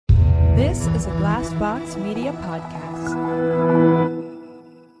This is a Glassbox Media podcast.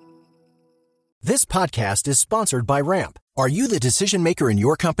 This podcast is sponsored by Ramp. Are you the decision maker in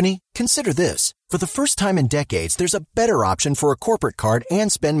your company? Consider this. For the first time in decades, there's a better option for a corporate card and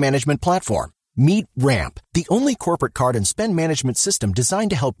spend management platform. Meet Ramp, the only corporate card and spend management system designed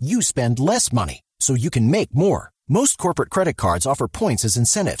to help you spend less money so you can make more. Most corporate credit cards offer points as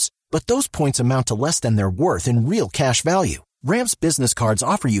incentives, but those points amount to less than their worth in real cash value. Ramp's business cards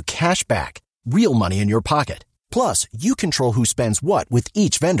offer you cash back, real money in your pocket. Plus, you control who spends what with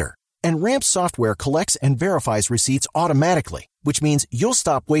each vendor. And Ramp's software collects and verifies receipts automatically, which means you'll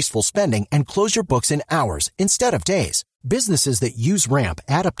stop wasteful spending and close your books in hours instead of days. Businesses that use Ramp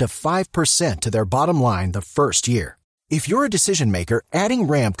add up to 5% to their bottom line the first year. If you're a decision maker, adding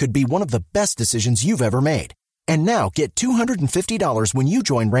Ramp could be one of the best decisions you've ever made. And now get $250 when you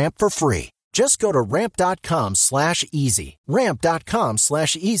join Ramp for free. Just go to ramp.com/easy.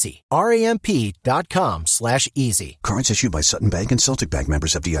 Ramp.com/easy. RAMP.com/easy. Cards issued by Sutton Bank and Celtic Bank,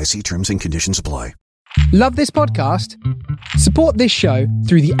 members of FDIC. Terms and conditions apply. Love this podcast? Support this show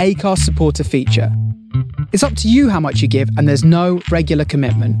through the Acast supporter feature. It's up to you how much you give, and there's no regular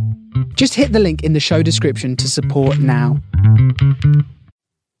commitment. Just hit the link in the show description to support now.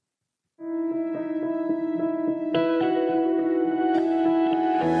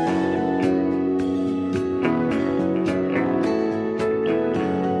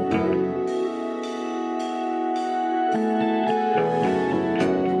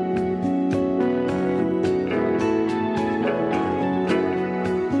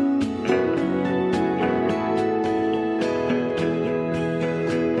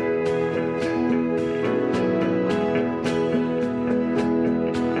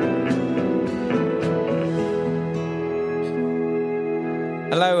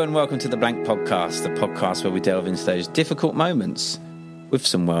 Hello and welcome to the Blank Podcast, the podcast where we delve into those difficult moments with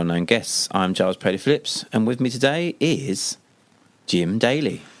some well-known guests. I'm Giles Prader-Phillips, and with me today is Jim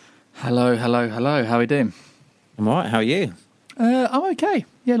Daly. Hello. How are we doing? I'm all right, how are you? I'm okay.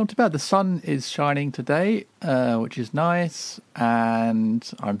 Yeah, not too bad. The sun is shining today, which is nice, and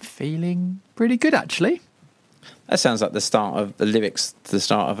I'm feeling pretty good, actually. That sounds like the start of the lyrics to the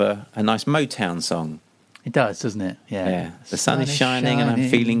start of a nice Motown song. It does, doesn't it? Yeah. The sun is shining and I'm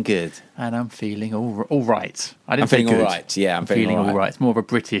feeling good. And I'm feeling all right. I'm feeling all right. Yeah, I'm feeling all right. It's more of a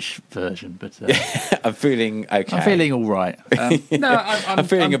British version, but I'm feeling okay. I'm feeling all right. I'm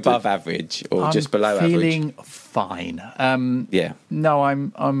feeling above average or just below average. I'm feeling fine. Yeah. No,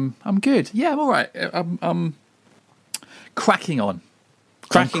 I'm good. Yeah, I'm all right. I'm cracking on.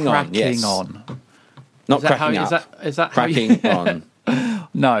 Cracking on. Not cracking up. Is that cracking on?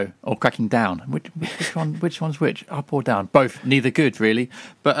 No, or cracking down. Which one's which? Up or down? Both. Neither good, really.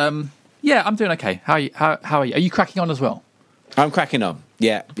 But yeah, I'm doing okay. How are you? How are you? Are you cracking on as well? I'm cracking on.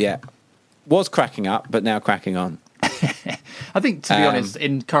 Yeah. Was cracking up, but now cracking on. I think, to be honest,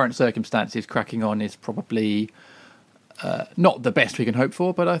 in current circumstances, cracking on is probably not the best we can hope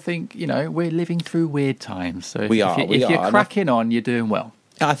for. But I think, we're living through weird times. So if you're cracking on, you're doing well.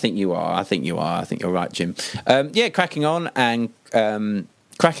 I think you are. I think you're right, Jim. Cracking on and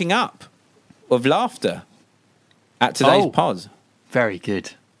cracking up with laughter at today's pod. Very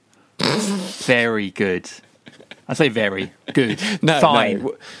good. Very good. I say very good.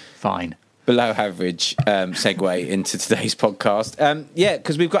 Fine. Below average segue into today's podcast.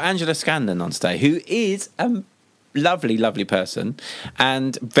 Because we've got Angela Scanlon on today, who is lovely person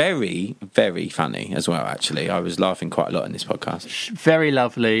and very, very funny as well. Actually, I was laughing quite a lot in this podcast. Very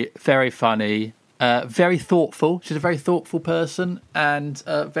lovely, very funny, very thoughtful. She's a very thoughtful person and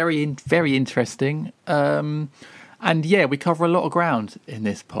very interesting. And yeah, we cover a lot of ground in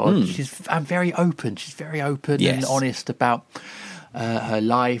this pod. She's very open. She's very open and honest about her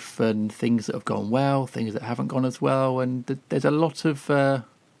life and things that have gone well, things that haven't gone as well. And there's a lot of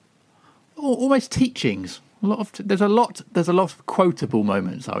almost teachings. There's a lot of quotable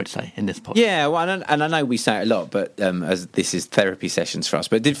moments, I would say, in this podcast. Yeah, well, and I know we say it a lot, but as this is therapy sessions for us,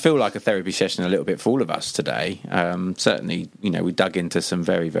 but it did feel like a therapy session a little bit for all of us today. Certainly, we dug into some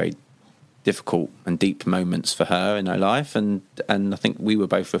very, very difficult and deep moments for her in her life, and I think we were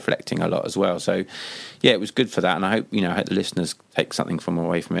both reflecting a lot as well. So, yeah, it was good for that, and I hope the listeners take something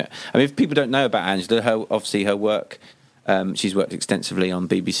away from it. I mean, if people don't know about Angela, her work. She's worked extensively on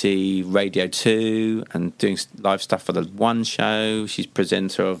BBC Radio 2 and doing live stuff for the One Show. She's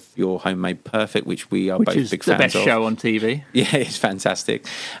presenter of Your Homemade Perfect, which we are both big fans of. Which is the best show on TV. Yeah, it's fantastic.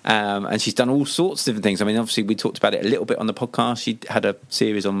 And she's done all sorts of different things. I mean, obviously, we talked about it a little bit on the podcast. She had a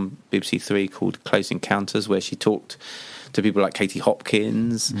series on BBC 3 called Close Encounters, where she talked to people like Katie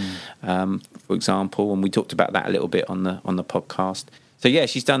Hopkins, for example, and we talked about that a little bit on the podcast. So yeah,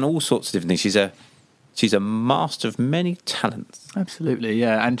 she's done all sorts of different things. She's a master of many talents. Absolutely,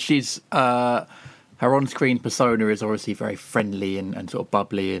 yeah. And she's her on-screen persona is obviously very friendly and sort of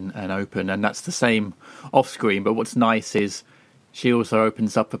bubbly and open, and that's the same off-screen. But what's nice is she also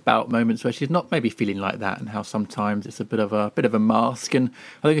opens up about moments where she's not maybe feeling like that, and how sometimes it's a bit of a mask. And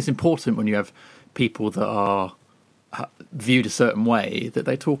I think it's important when you have people that are viewed a certain way that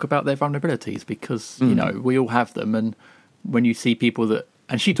they talk about their vulnerabilities, because you know, we all have them. And when you see people that,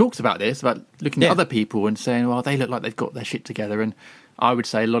 and she talks about this, about looking at other people and saying, well, they look like they've got their shit together. And I would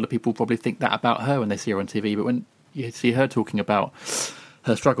say a lot of people probably think that about her when they see her on TV, but when you see her talking about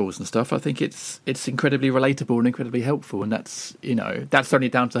her struggles and stuff, I think it's incredibly relatable and incredibly helpful. And that's, you know, that's only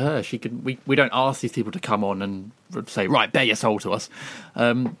down to her. She can. We don't ask these people to come on and say, right, bare your soul to us.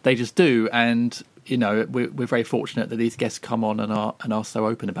 They just do. And you know, we're very fortunate that these guests come on and are so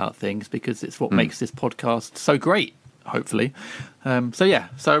open about things, because it's what makes this podcast so great. Hopefully,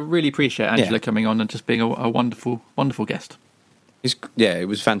 so I really appreciate Angela coming on and just being a wonderful, wonderful guest. It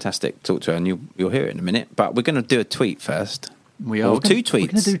was fantastic to talk to her, and you'll hear it in a minute. But we're going to do a tweet first. We are. Or two tweets. We're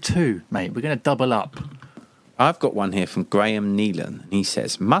going to do two, mate. We're going to double up. I've got one here from Graham Neelan, and he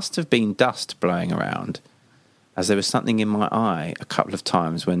says, "Must have been dust blowing around, as there was something in my eye a couple of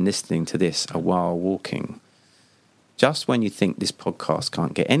times when listening to this while walking. Just when you think this podcast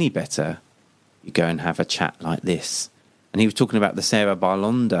can't get any better, you go and have a chat like this." And he was talking about the Sarah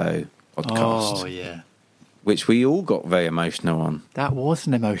Barlondo podcast. Oh, yeah. Which we all got very emotional on. That was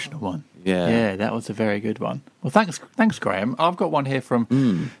an emotional one. Yeah. Yeah, that was a very good one. Well, thanks, Graham. I've got one here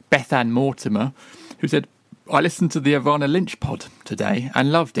from Beth Ann Mortimer, who said, "I listened to the Ivana Lynch pod today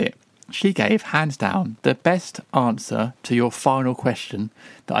and loved it. She gave, hands down, the best answer to your final question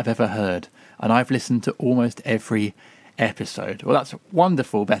that I've ever heard. And I've listened to almost every episode." Well, that's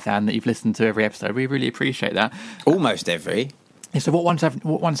wonderful, Beth Ann, that you've listened to every episode. We really appreciate that. Almost every. Yeah, so what ones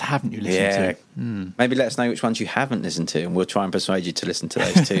haven't you listened to? Maybe let us know which ones you haven't listened to, and we'll try and persuade you to listen to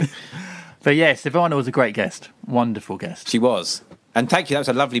those too. But yes, Ivana was a great guest. Wonderful guest. She was. And thank you. That was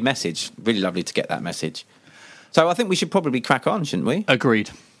a lovely message. Really lovely to get that message. So I think we should probably crack on, shouldn't we?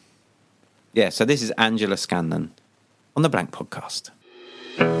 Agreed. Yeah, so this is Angela Scanlon on the Blank Podcast.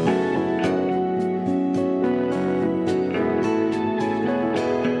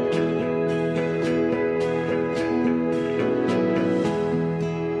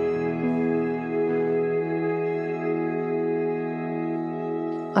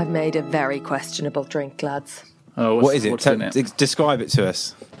 I've made a very questionable drink, lads. Oh, what is it? What's in it? Describe it to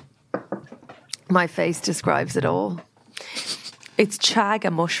us. My face describes it all. It's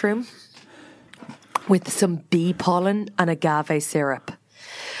chaga mushroom with some bee pollen and agave syrup.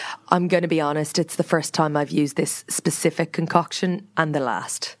 I'm going to be honest, it's the first time I've used this specific concoction and the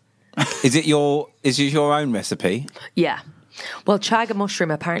last. Is it your own recipe? Yeah. Well, chaga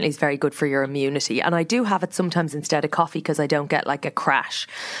mushroom apparently is very good for your immunity, and I do have it sometimes instead of coffee because I don't get like a crash,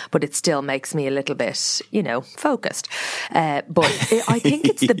 but it still makes me a little bit, focused. But I think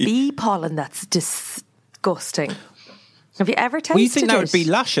it's the bee pollen that's disgusting. Have you ever tasted it? Well, you think that would be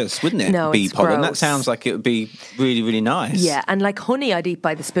luscious, wouldn't it? No, bee it's pollen. gross. That sounds like it would be really, really nice. Yeah, and like honey, I'd eat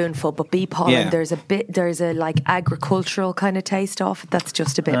by the spoonful, but bee pollen, there's a like agricultural kind of taste off it. That's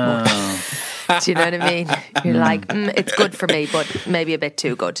just a bit much. Do you know what I mean? You're like, it's good for me, but maybe a bit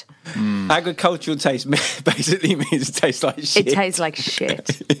too good. Agricultural taste basically means it tastes like shit. It tastes like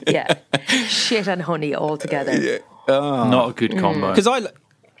shit. Yeah, shit and honey all together. Yeah. Oh. Not a good combo. Because I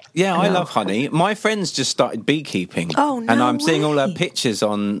love honey. My friend's just started beekeeping. Oh, no and I'm seeing all her way. pictures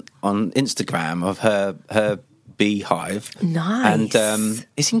on Instagram of her beehive. Nice. And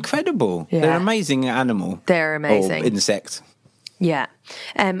it's incredible. Yeah. They're an amazing animal. They're amazing. Or insect. Yeah.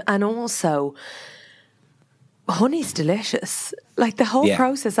 And also, honey's delicious. Like the whole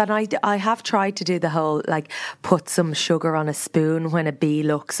process. And I have tried to do the whole, like, put some sugar on a spoon when a bee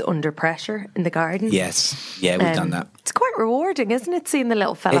looks under pressure in the garden. Yes. Yeah, we've done that. It's quite rewarding, isn't it, seeing the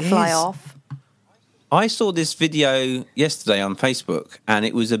little fella fly off? I saw this video yesterday on Facebook, and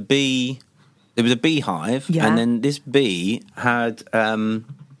it was a bee. There was a beehive, and then this bee had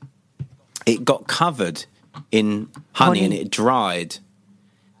it got covered in honey and it dried,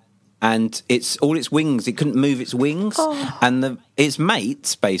 and its wings. It couldn't move its wings, and its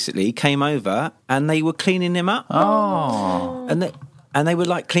mates basically came over and they were cleaning him up. And they were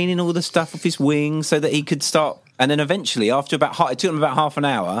like cleaning all the stuff off his wings so that he could start. And then eventually, it took him about half an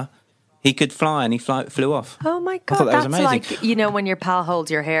hour. He could fly, and he flew off. Oh my God, I thought that was that's amazing. like, when your pal holds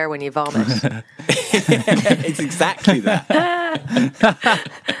your hair when you vomit. It's exactly that.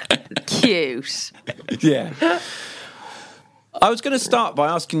 Cute. Yeah. I was going to start by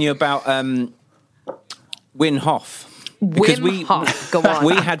asking you about Wim Hof. Wim Hof, go on.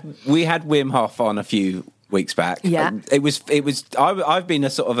 We had Wim Hof on a few weeks back. Yeah. I've been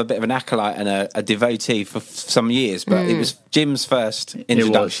a bit of an acolyte and a devotee for some years, but it was Jim's first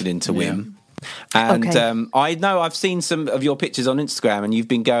introduction into Wim. And Okay. I know I've seen some of your pictures on Instagram, and you've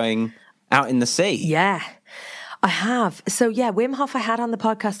been going out in the sea. Yeah, I have. So yeah, Wim Hof I had on the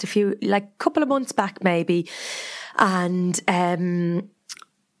podcast couple of months back maybe. And I'm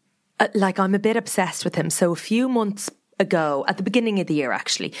a bit obsessed with him. So a few months ago, at the beginning of the year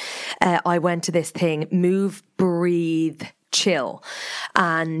actually, I went to this thing, Move, Breathe, Chill,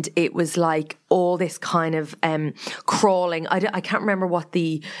 and it was like all this kind of crawling. I can't remember what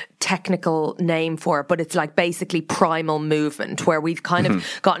the technical name for it, but it's like basically primal movement, where we've kind of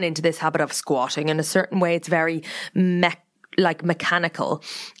gotten into this habit of squatting in a certain way. It's very mechanical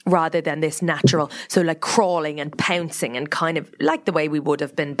rather than this natural. So like crawling and pouncing and kind of like the way we would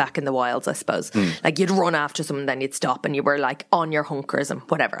have been back in the wilds, I suppose. Like you'd run after someone, then you'd stop and you were like on your hunkers and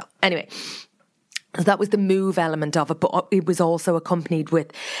whatever. Anyway. So that was the move element of it, but it was also accompanied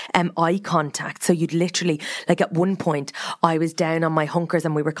with eye contact. So you'd literally, like at one point, I was down on my hunkers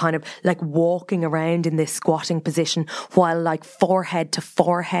and we were kind of like walking around in this squatting position while like forehead to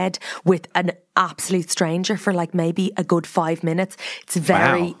forehead with an absolute stranger for like maybe a good 5 minutes. It's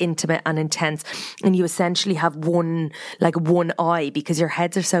very intimate and intense. And you essentially have one eye because your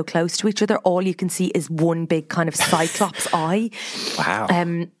heads are so close to each other. All you can see is one big kind of cyclops eye.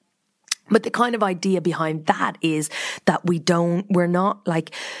 Wow. But the kind of idea behind that is that we're not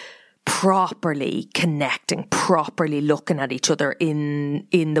like properly connecting, properly looking at each other in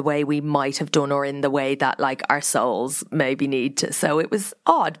the way we might have done, or in the way that like our souls maybe need to. So it was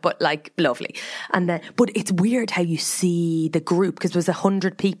odd, but like lovely. And then, but it's weird how you see the group, because there's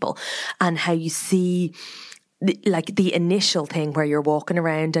 100 people, and how you see the initial thing where you're walking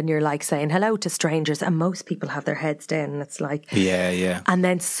around and you're like saying hello to strangers, and most people have their heads down, and it's like, yeah. And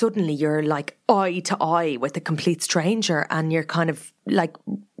then suddenly you're like eye to eye with a complete stranger, and you're kind of like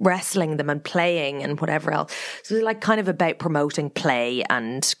wrestling them and playing and whatever else. So it's like kind of about promoting play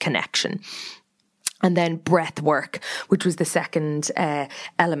and connection. And then breath work, which was the second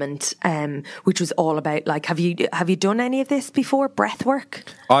element, which was all about like, have you done any of this before? Breath work?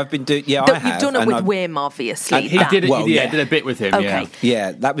 I've been doing, I have. You've done it with Wim, obviously. He did it. Did a bit with him. Okay.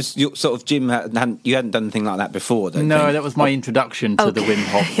 Yeah, that was your sort of Jim. You hadn't done anything like that before, don't you? No, that was my introduction to the Wim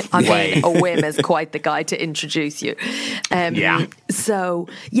Hof way. A Wim is quite the guy to introduce you. So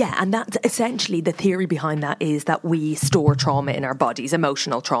and that's essentially the theory behind that, is that we store trauma in our bodies.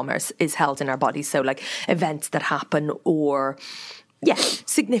 Emotional trauma is held in our bodies. So like events that happen, or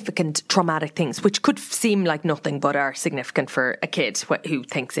significant traumatic things, which could seem like nothing but are significant for a kid who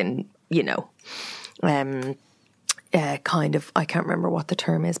thinks in, kind of, I can't remember what the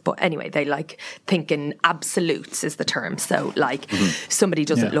term is, but anyway, they like think in absolutes is the term. So like somebody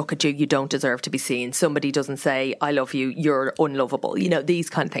doesn't look at you, you don't deserve to be seen. Somebody doesn't say, I love you, you're unlovable, these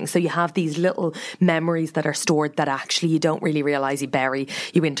kind of things. So you have these little memories that are stored that actually you don't really realize you bury,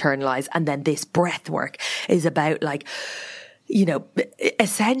 you internalize. And then this breath work is about like,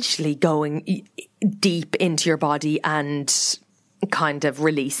 essentially going deep into your body and kind of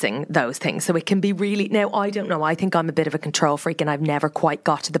releasing those things. So it can be really, now I don't know, I think I'm a bit of a control freak, and I've never quite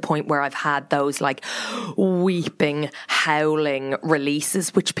got to the point where I've had those like weeping, howling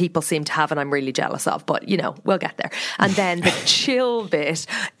releases, which people seem to have, and I'm really jealous of, but we'll get there. And then the chill bit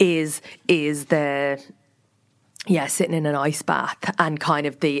is the sitting in an ice bath, and kind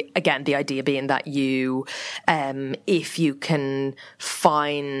of the idea being that you, if you can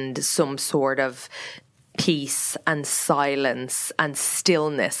find some sort of peace and silence and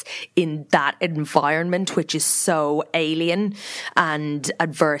stillness in that environment, which is so alien and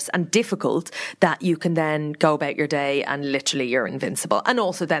adverse and difficult, that you can then go about your day and literally you're invincible. And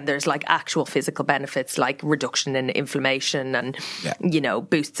also then there's like actual physical benefits, like reduction in inflammation and,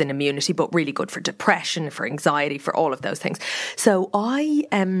 boosts in immunity, but really good for depression, for anxiety, for all of those things. So I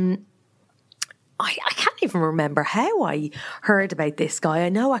can't even remember how I heard about this guy. I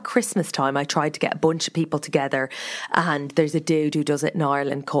know at Christmas time I tried to get a bunch of people together, and there's a dude who does it in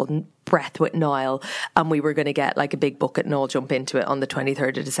Ireland called Breath with Niall, and we were going to get like a big bucket and all jump into it on the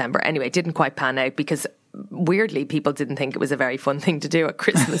 23rd of December. Anyway, it didn't quite pan out because weirdly people didn't think it was a very fun thing to do at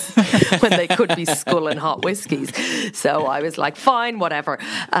Christmas when they could be sculling hot whiskies. So I was like, fine, whatever.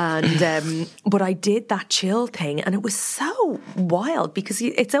 And but I did that chill thing, and it was so wild because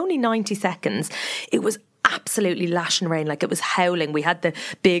it's only 90 seconds. It was absolutely lashing rain, like it was howling. We had the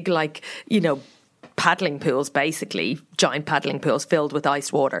big paddling pools, basically giant paddling pools filled with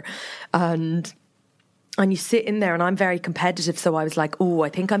ice water, and And you sit in there, and I'm very competitive, so I was like, oh, I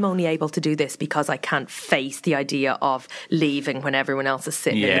think I'm only able to do this because I can't face the idea of leaving when everyone else is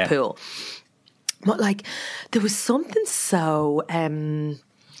sitting in the pool. But like, there was something so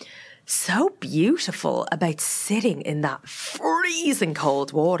beautiful about sitting in that freezing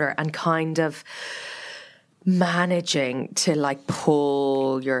cold water and kind of managing to like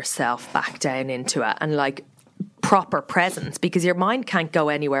pull yourself back down into it and like proper presence, because your mind can't go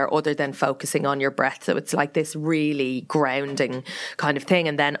anywhere other than focusing on your breath. So it's like this really grounding kind of thing.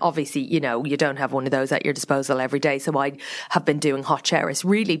 And then obviously, you know, you don't have one of those at your disposal every day. So I have been doing hot showers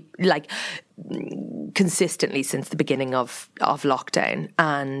really like consistently since the beginning of lockdown,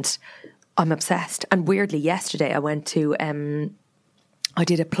 and I'm obsessed. And weirdly, yesterday I went to I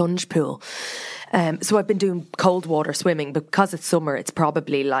did a plunge pool. So I've been doing cold water swimming, but because it's summer, it's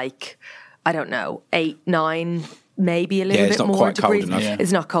probably like, I don't know, 8, 9, maybe a little bit more degrees.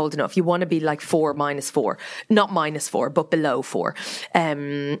 It's not cold enough. You want to be like 4, -4. Not -4, but below 4.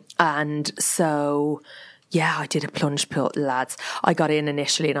 And so, yeah, I did a plunge pool, lads. I got in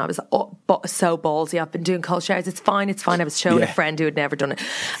initially and I was so ballsy. I've been doing cold showers. It's fine. I was showing a friend who had never done it.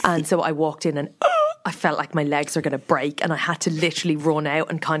 And so I walked in and I felt like my legs were going to break, and I had to literally run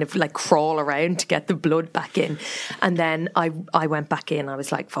out and kind of like crawl around to get the blood back in. And then I went back in. I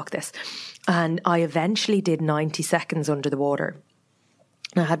was like, fuck this. And I eventually did 90 seconds under the water.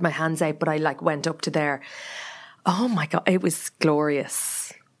 I had my hands out, but I like went up to there. Oh my God, it was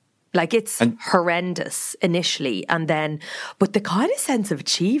glorious. Like it's horrendous initially, and then, but the kind of sense of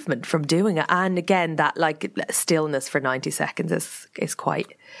achievement from doing it. And again, that like stillness for 90 seconds is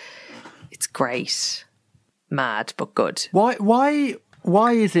quite, it's great. Mad, but good.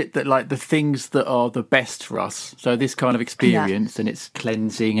 Why is it that like the things that are the best for us, so this kind of experience and it's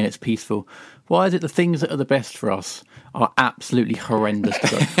cleansing and it's peaceful, why is it the things that are the best for us are absolutely horrendous to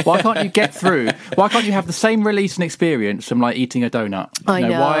go? Why can't you get through? Why can't you have the same release and experience from like eating a donut? I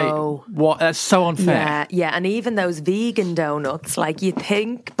know. Why? That's so unfair. Yeah, and even those vegan donuts, like you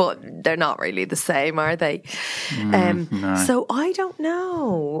think, but they're not really the same, are they? No. So I don't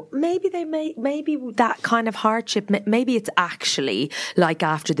know. Maybe maybe that kind of hardship, maybe it's actually like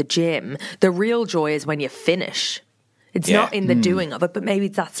after the gym, the real joy is when you finish. It's not in the doing of it, but maybe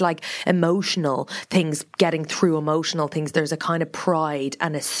that's like emotional things, getting through emotional things. There's a kind of pride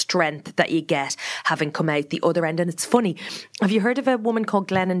and a strength that you get having come out the other end. And it's funny. Have you heard of a woman called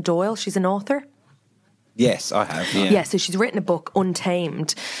Glennon Doyle? She's an author. Yes, I have. Yeah, so she's written a book,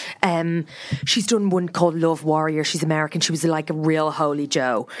 Untamed. She's done one called Love Warrior. She's American. She was like a real holy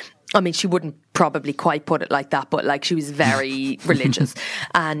Joe. I mean, she wouldn't probably quite put it like that, but like she was very religious.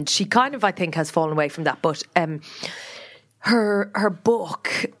 And she kind of, I think, has fallen away from that. But her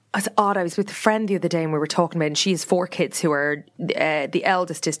book, it's odd. I was with a friend the other day and we were talking about it, and she has 4 kids who are, the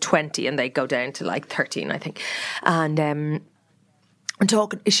eldest is 20 and they go down to like 13, I think. And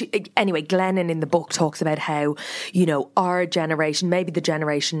anyway, Glennon in the book talks about how, you know, our generation, maybe the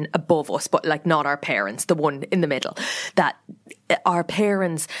generation above us, but like not our parents, the one in the middle, that our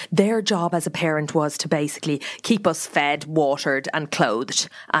parents, their job as a parent was to basically keep us fed, watered and clothed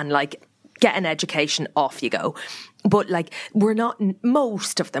and like get an education, off you go. But like,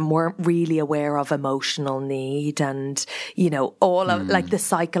 most of them weren't really aware of emotional need and, you know, all of like the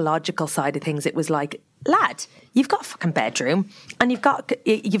psychological side of things. It was like, lad, you've got a fucking bedroom and you've got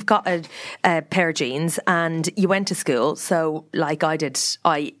a pair of jeans and you went to school. So like I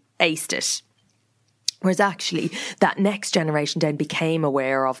aced it. Whereas actually that next generation then became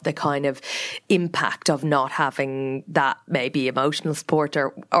aware of the kind of impact of not having that maybe emotional support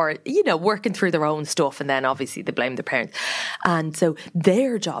or, you know, working through their own stuff. And then obviously they blame their parents. And so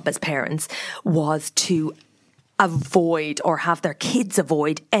their job as parents was to avoid or have their kids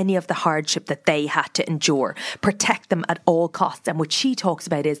avoid any of the hardship that they had to endure, protect them at all costs. And what she talks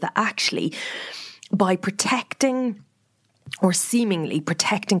about is that actually by protecting or seemingly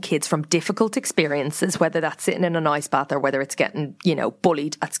protecting kids from difficult experiences, whether that's sitting in an ice bath or whether it's getting, you know,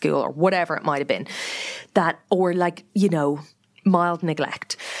 bullied at school or whatever it might have been, that, or like, you know, mild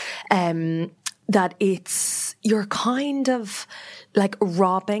neglect, that you're kind of like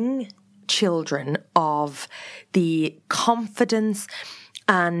robbing children of the confidence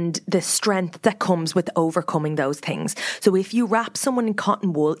and the strength that comes with overcoming those things. So if you wrap someone in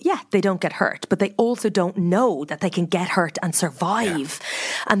cotton wool, yeah, they don't get hurt, but they also don't know that they can get hurt and survive.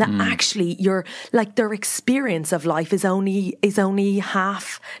 Yeah. And that actually their experience of life is only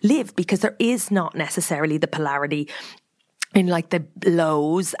half lived, because there is not necessarily the polarity in like the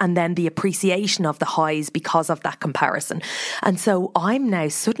lows and then the appreciation of the highs because of that comparison. And so I'm now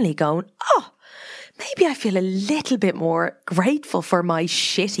suddenly going, maybe I feel a little bit more grateful for my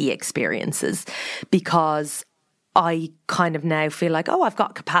shitty experiences, because I kind of now feel like, oh, I've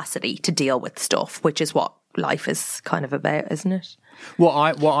got capacity to deal with stuff, which is what life is kind of about, isn't it?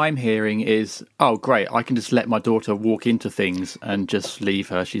 What I'm hearing is, oh, great, I can just let my daughter walk into things and just leave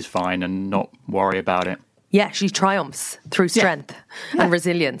her. She's fine and not worry about it. Yeah, she triumphs through strength and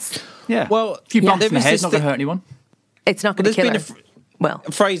resilience. Yeah. Well, a few bumps in the head, this not going to hurt anyone. It's not going to kill her.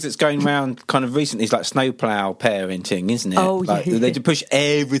 A phrase that's going around kind of recently is like snowplow parenting, isn't it? Oh, like, yeah. They push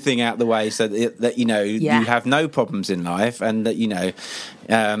everything out the way so that you know, you have no problems in life, and that, you know,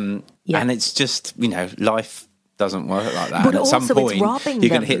 and it's just, you know, life doesn't work like that. But and at some point, it's robbing you're them.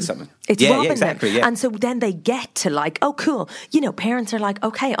 going to hit something. It's robbing exactly, them. yeah. And so then they get to like, oh, cool. You know, parents are like,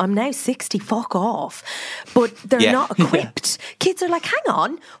 okay, I'm now 60, fuck off. But they're not equipped. Kids are like, hang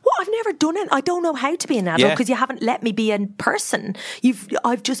on, what? I've never done it. I don't know how to be an adult because you haven't let me be a person.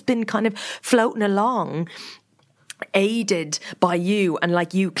 I've just been kind of floating along, aided by you and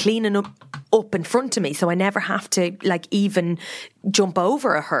like you cleaning up in front of me, so I never have to like even jump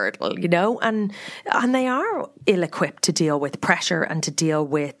over a hurdle, you know, and they are ill-equipped to deal with pressure and to deal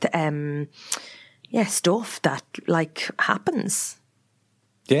with stuff that like happens.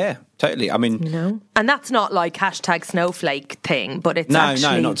 Yeah, totally. I mean, you know, and that's not like hashtag snowflake thing, but it's no,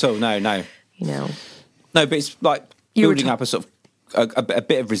 actually, not at all. No, you know, no, but it's like building up a sort of a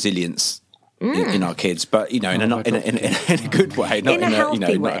bit of resilience in our kids, but you know, in a good way, not in a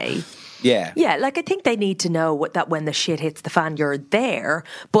healthy way. Yeah, like I think they need to know that when the shit hits the fan, you're there,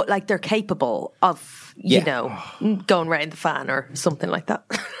 but like they're capable of, you know, going around the fan or something like that.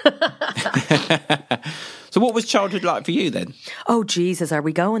 So what was childhood like for you then? Oh, Jesus, are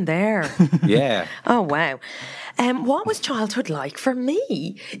we going there? Yeah. Oh, wow. What was childhood like for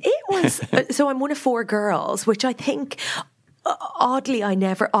me? It was, so I'm one of 4 girls, which I think... oddly, I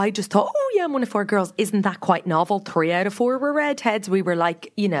just thought, oh yeah, I'm one of 4 girls. Isn't that quite novel? 3 out of 4 were redheads. We were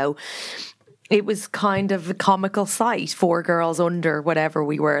like, you know, it was kind of a comical sight. 4 girls under whatever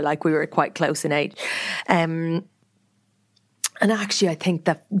we were, like we were quite close in age. And actually, I think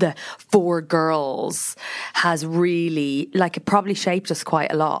that the 4 girls has really, like, it probably shaped us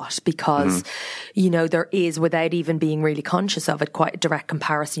quite a lot because, you know, there is, without even being really conscious of it, quite a direct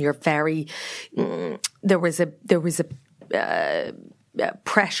comparison. You're very, there was a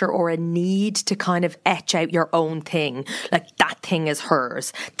pressure or a need to kind of etch out your own thing. Like, that thing is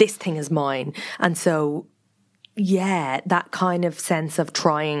hers, this thing is mine. And so, yeah, that kind of sense of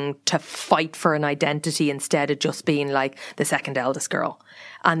trying to fight for an identity instead of just being like the second eldest girl.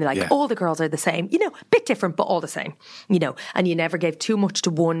 And like, all the girls are the same, you know, bit different, but all the same, you know, and you never gave too much to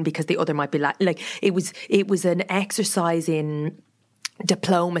one because the other might be like it was an exercise in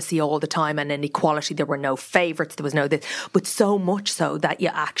diplomacy all the time and in equality. There were no favourites, there was no this, but so much so that you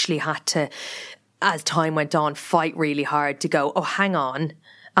actually had to, as time went on, fight really hard to go, oh, hang on,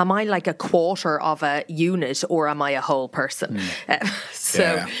 am I like a quarter of a unit or am I a whole person?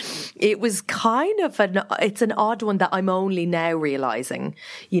 It was kind of it's an odd one that I'm only now realising.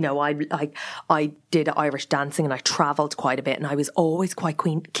 You know, I did Irish dancing and I travelled quite a bit and I was always quite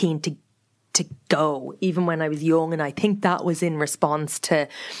keen to go, even when I was young. And I think that was in response to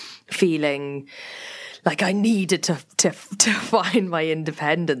feeling like I needed to find my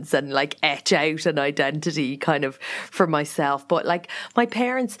independence and like etch out an identity kind of for myself. But like my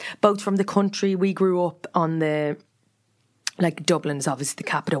parents, both from the country, we grew up on the, like Dublin is obviously the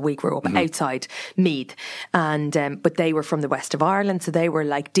capital. We grew up outside Meath, and but they were from the west of Ireland, so they were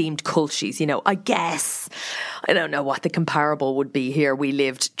like deemed culties. You know, I guess I don't know what the comparable would be here. We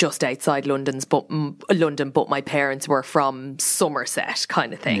lived just outside London, but my parents were from Somerset,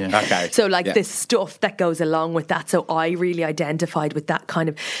 kind of thing. Yeah. Okay. So like the stuff that goes along with that. So I really identified with that kind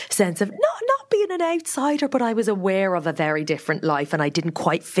of sense of not being an outsider, but I was aware of a very different life, and I didn't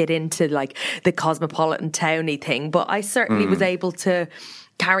quite fit into like the cosmopolitan towny thing, but I certainly was able to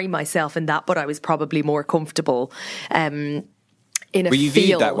carry myself in that, but I was probably more comfortable in a Were you field.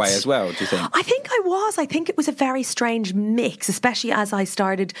 viewed that way as well, do you think? I think I was. I think it was a very strange mix, especially as I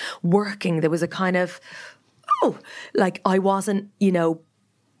started working. There was a kind of, like I wasn't, you know,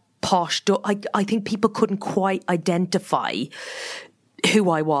 posh. I think people couldn't quite identify who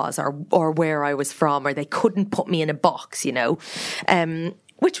I was or where I was from, or they couldn't put me in a box, you know.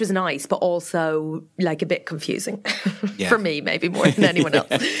 Which was nice, but also like a bit confusing for me, maybe more than anyone else.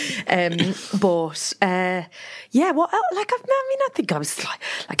 I think I was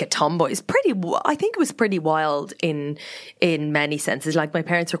like a tomboy. I think it was pretty wild in many senses. Like my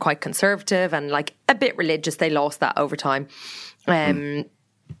parents were quite conservative and like a bit religious. They lost that over time,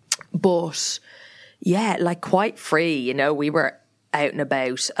 but yeah, like quite free. You know, we were out and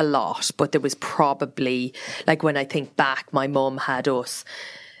about a lot, but there was probably, like, when I think back, my mum had us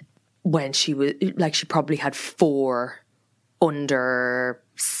when she was, like, she probably had 4 under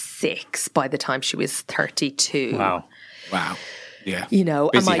 6 by the time she was 32. Wow. Yeah. You know,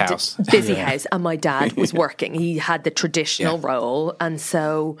 busy house. Busy house. And my dad was working. He had the traditional role. And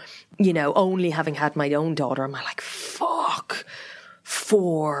so, you know, only having had my own daughter, I'm like, fuck,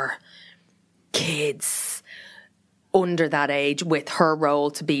 4 kids under that age with her role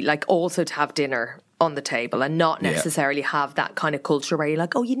to be like, also to have dinner on the table and not necessarily have that kind of culture where you're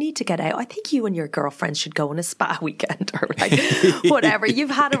like, oh, you need to get out. I think you and your girlfriends should go on a spa weekend or like whatever. You've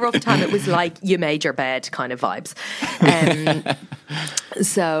had a rough time. It was like you made your bed kind of vibes.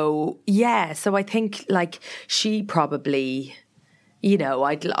 So I think like she probably, you know,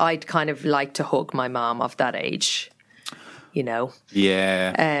 I'd kind of like to hug my mom of that age, you know.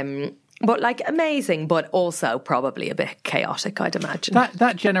 Yeah. But like amazing, but also probably a bit chaotic, I'd imagine.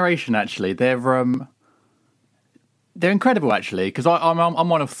 That generation, actually, they're incredible, actually, because I'm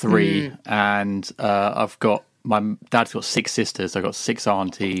one of 3, and I've got my dad's got 6 sisters. I've got 6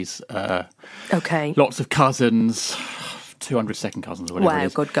 aunties. Okay. Lots of cousins, 200 second cousins or whatever. Wow, it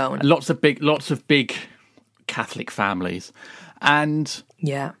is. good going. And lots of big Catholic families, and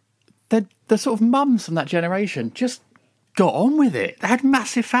the sort of mums from that generation just got on with it. They had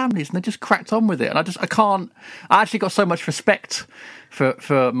massive families and they just cracked on with it. And I actually got so much respect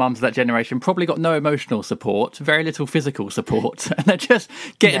for mums of that generation. Probably got no emotional support, very little physical support. And they're just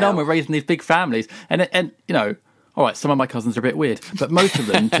getting on with raising these big families. And you know, all right, some of my cousins are a bit weird, but most of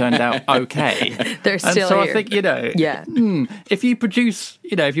them turned out okay. They're still so here. I think, you know, if you're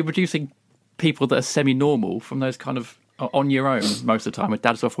producing people that are semi-normal from those kind of on your own most of the time with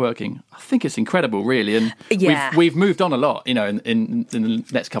dad's off working, I think it's incredible, really. And we've moved on a lot, you know, in the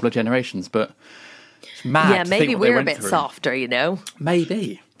next couple of generations, but it's mad. Yeah, maybe we're a bit softer, you know.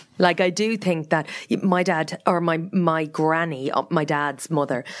 Maybe. Like, I do think that my dad, or my granny, my dad's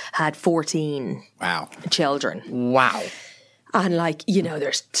mother, had 14 children. Wow. And, like, you know,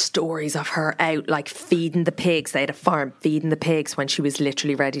 there's stories of her out, like, feeding the pigs. They had a farm, feeding the pigs when she was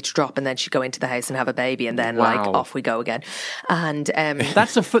literally ready to drop, and then she'd go into the house and have a baby, and then, like, off we go again. And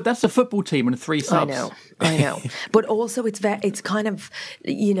that's a football team and 3 subs. I know. But also, it's kind of,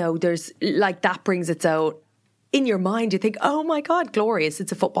 you know, there's, like, that brings its own. In your mind, you think, oh my God, glorious.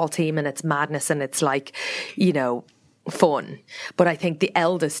 It's a football team and it's madness and it's like, you know, fun. But I think the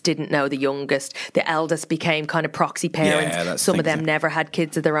eldest didn't know the youngest. The eldest became kind of proxy parents. Yeah, some of them never had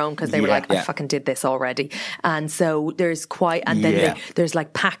kids of their own because they were like, I fucking did this already. And so there's quite, and then there's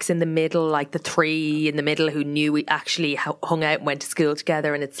like packs in the middle, like the 3 in the middle who knew we actually hung out and went to school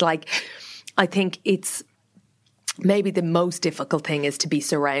together. And it's like, I think it's, maybe the most difficult thing is to be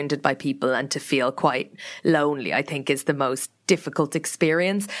surrounded by people and to feel quite lonely, I think, is the most difficult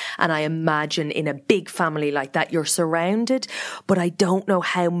experience. And I imagine in a big family like that, you're surrounded, but I don't know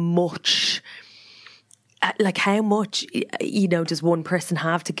how much, you know, does one person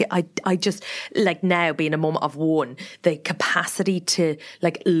have to get, I just, like now being a mum of 1, the capacity to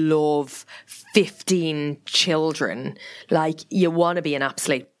like love 15 children, like you want to be an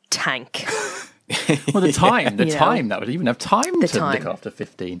absolute tank. Well, the time that would even have time to look after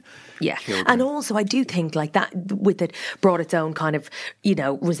 15. Yeah. Children. And also I do think like that with it brought its own kind of, you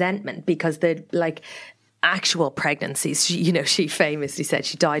know, resentment because the like actual pregnancies, she famously said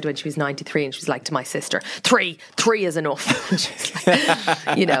she died when she was 93 and she was like to my sister, three is enough. And she's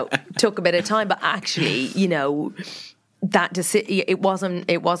like, you know, took a bit of time, but actually, you know, that it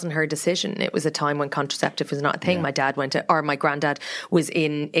wasn't her decision. It was a time when contraceptive was not a thing. Yeah. My granddad was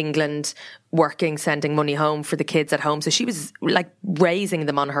in England working, sending money home for the kids at home. So she was like raising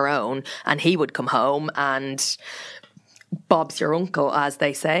them on her own, and he would come home and Bob's your uncle, as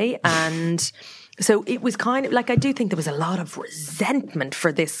they say. And so it was kind of like, I do think there was a lot of resentment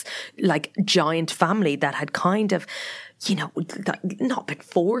for this like giant family that had kind of, you know, not been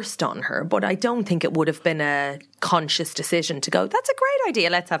forced on her, but I don't think it would have been a conscious decision to go, that's a great idea,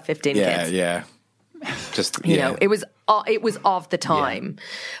 let's have 15 kids. Yeah. Just, you know, it was of the time,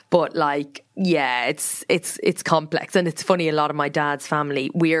 but like, yeah, it's complex. And it's funny, a lot of my dad's family,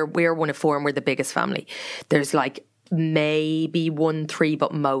 we're one of 4 and we're the biggest family. There's like maybe 1, 3,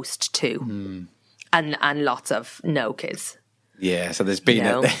 but most 2. And lots of no kids. Yeah, so there's been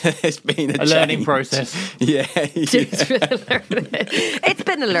a learning process. Yeah. It's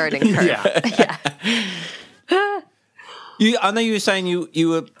been a learning curve. Yeah. I know you were saying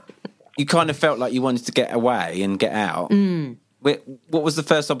you kind of felt like you wanted to get away and get out. What was the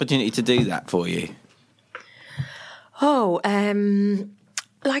first opportunity to do that for you?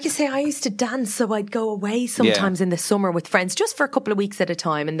 like I say, I used to dance, so I'd go away sometimes in the summer with friends just for a couple of weeks at a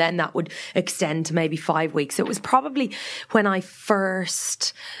time, and then that would extend to maybe 5 weeks. It was probably when I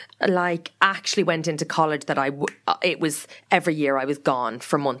first actually went into college that it was every year I was gone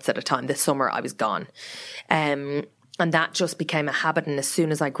for months at a time. This summer I was gone. And that just became a habit. And as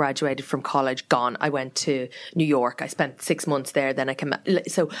soon as I graduated from college, I went to New York. I spent 6 months there. Then I came back.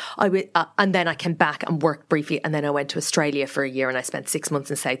 And then I came back and worked briefly. And then I went to Australia for a year and I spent 6 months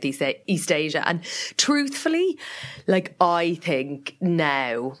in Southeast East Asia. And truthfully, I think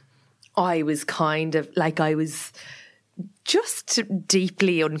now I was just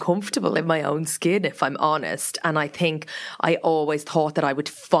deeply uncomfortable in my own skin, if I'm honest. And I think I always thought that I would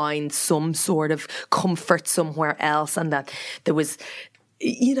find some sort of comfort somewhere else, and that there was,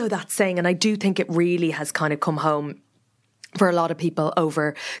 that saying, and I do think it really has kind of come home for a lot of people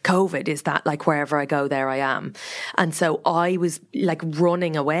over COVID, is that wherever I go, there I am. And so I was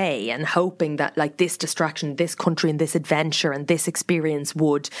running away and hoping that this distraction, this country and this adventure and this experience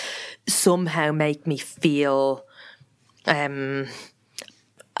would somehow make me feel a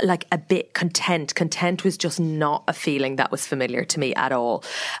bit content. Content was just not a feeling that was familiar to me at all.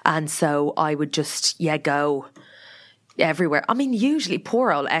 And so I would just, go everywhere. I mean, usually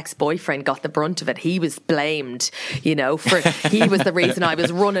poor old ex-boyfriend got the brunt of it. He was blamed, he was the reason I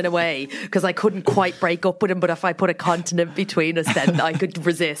was running away, because I couldn't quite break up with him. But if I put a continent between us, then I could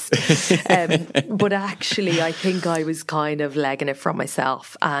resist. But actually, I think I was kind of legging it from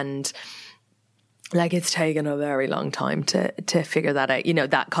myself. And it's taken a very long time to figure that out.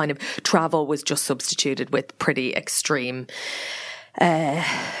 That kind of travel was just substituted with pretty extreme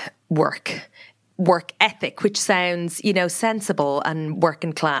work ethic, which sounds, sensible and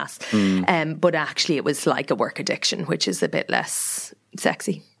working class. But actually it was like a work addiction, which is a bit less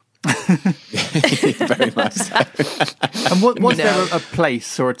sexy. Very much so. And was there a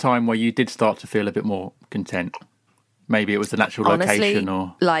place or a time where you did start to feel a bit more content? Maybe it was the natural location,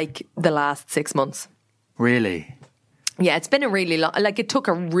 or the last 6 months. Really? Yeah, it's been a really long, it took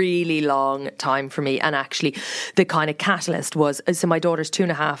a really long time for me. And actually the kind of catalyst was, so my daughter's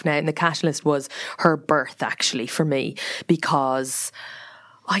 2.5 now, and the catalyst was her birth actually for me, because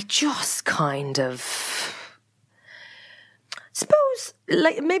I just kind of, suppose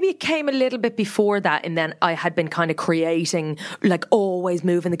maybe it came a little bit before that, and then I had been kind of creating, always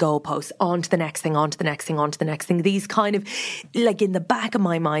moving the goalposts onto the next thing, onto the next thing, onto the next thing. These kind of, in the back of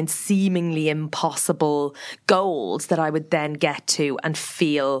my mind, seemingly impossible goals that I would then get to and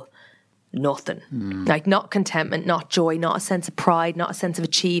feel nothing. Not contentment, not joy, not a sense of pride, not a sense of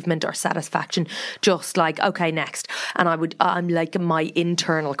achievement or satisfaction. Just okay, next. And I'm my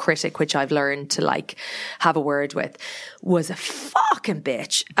internal critic, which I've learned to have a word with, was a fucking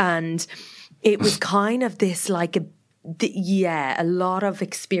bitch. And it was kind of this a lot of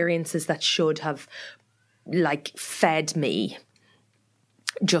experiences that should have fed me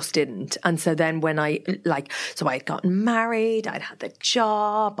just didn't. And so then when I I'd gotten married, I'd had the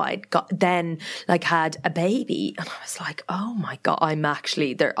job, had a baby, and I was like, oh my God,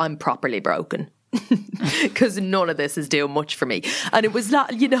 I'm properly broken. Because none of this is doing much for me. And it was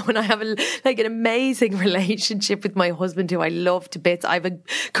not, and I have an amazing relationship with my husband who I love to bits. I have a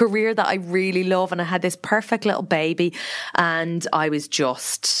career that I really love, and I had this perfect little baby, and I was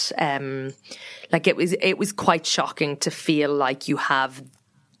just it was quite shocking to feel like you have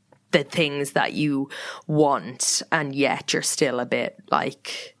the things that you want, and yet you're still a bit I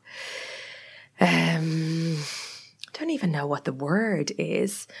don't even know what the word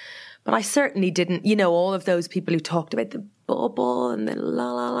is. But I certainly didn't, all of those people who talked about the bubble and the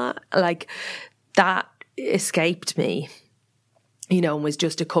la la la, that escaped me, and was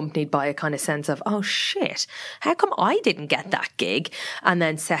just accompanied by a kind of sense of, oh shit, how come I didn't get that gig? And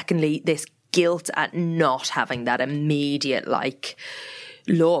then secondly, this guilt at not having that immediate,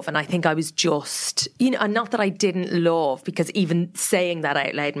 love. And I think I was just, and not that I didn't love, because even saying that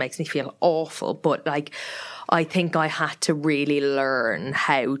out loud makes me feel awful, but I think I had to really learn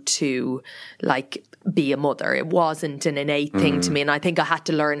how to be a mother. It wasn't an innate thing to me, and I think I had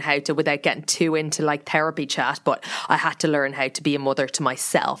to learn how to, without getting too into therapy chat, but I had to learn how to be a mother to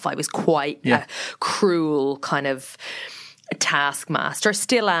myself. I was quite a cruel kind of taskmaster,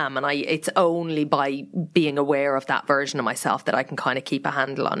 still am, and it's only by being aware of that version of myself that I can kind of keep a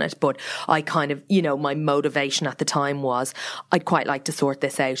handle on it. But I kind of, my motivation at the time was, I'd quite like to sort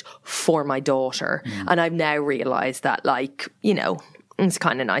this out for my daughter, and I've now realised that it's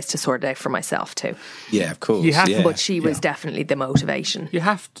kind of nice to sort it out for myself too. Yeah, of course. But she was definitely the motivation. You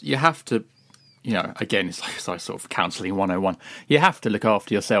have to again, it's like sort of counselling 101. You have to look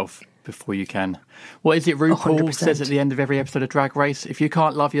after yourself before you can. What is it RuPaul 100%. says at the end of every episode of Drag Race? If you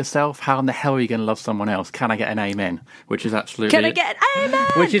can't love yourself, how in the hell are you going to love someone else? Can I get an amen? Which is absolutely... Can I get amen?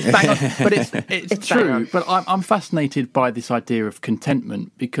 Which is bang on. But it's bang true. on. But I'm fascinated by this idea of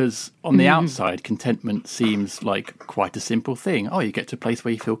contentment, because on the outside, contentment seems like quite a simple thing. Oh, you get to a place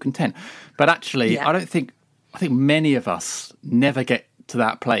where you feel content. But actually, Yeah. I think many of us never get to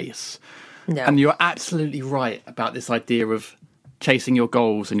that place. No. And you're absolutely right about this idea of chasing your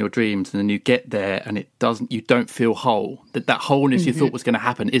goals and your dreams, and then you get there and you don't feel whole. That wholeness you thought was going to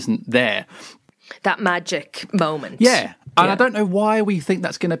happen isn't there. That magic moment. Yeah. And Yeah. I don't know why we think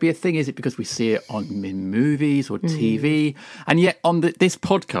that's going to be a thing. Is it because we see it in movies or TV? And yet on this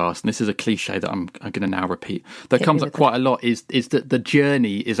podcast, and this is a cliche that I'm going to now repeat, that comes up quite a lot, is that the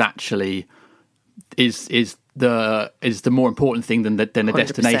journey is actually is the more important thing than the 100%.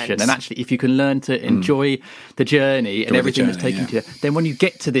 destination. And actually, if you can learn to enjoy the journey and everything that's taken to you, then when you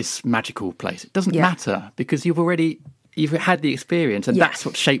get to this magical place, it doesn't matter, because you've had the experience, and that's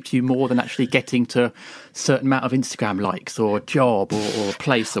what shaped you more than actually getting to a certain amount of Instagram likes or a job or a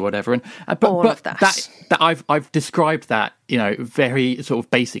place or whatever. And All of that. that I've described that, very sort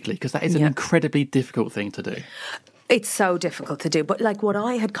of basically, because that is an incredibly difficult thing to do. It's so difficult to do. But like what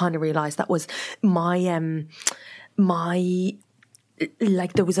I had kind of realised, that was my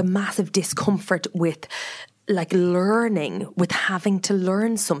like there was a massive discomfort with like learning, with having to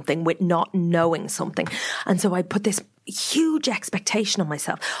learn something, with not knowing something. And so I put this huge expectation on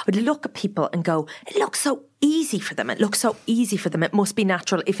myself. I'd look at people and go, it looks so easy for them. It looks so easy for them. It must be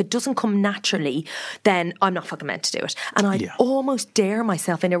natural. If it doesn't come naturally, then I'm not fucking meant to do it. And I'd almost dare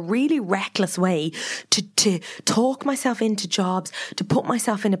myself in a really reckless way to talk myself into jobs, to put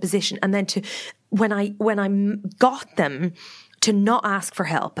myself in a position, and then to, when I got them, to not ask for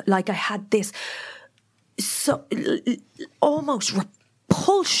help. Like I had this so almost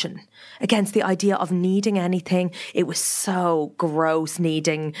repulsion against the idea of needing anything. It was so gross,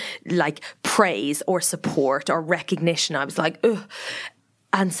 needing like praise or support or recognition. I was like, ugh.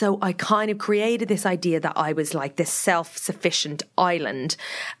 And so I kind of created this idea that I was like this self-sufficient island.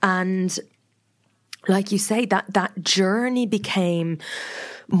 And like you say, that journey became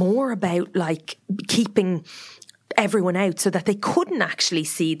more about like keeping everyone out so that they couldn't actually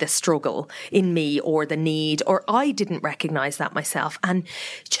see the struggle in me or the need, or I didn't recognize that myself, and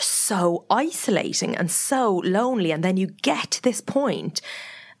just so isolating and so lonely. And then you get to this point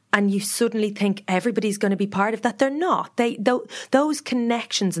and you suddenly think everybody's going to be part of that. They're not. Those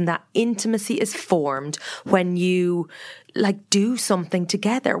connections and that intimacy is formed when you like do something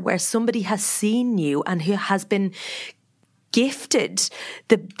together, where somebody has seen you and who has been gifted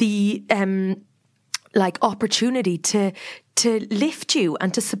the like opportunity to lift you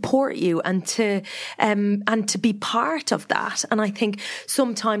and to support you and to be part of that. And I think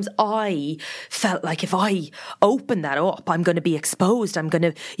sometimes I felt like if I open that up, I'm going to be exposed. I'm going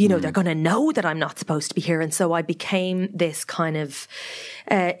to, they're going to know that I'm not supposed to be here. And so I became this kind of,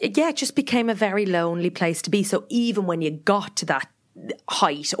 it just became a very lonely place to be. So even when you got to that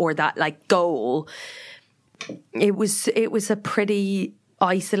height or that like goal, it was a pretty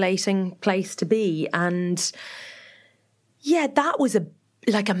isolating place to be. And yeah, that was a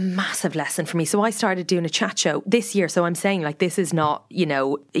massive lesson for me. So I started doing a chat show this year. So I'm saying like this is not,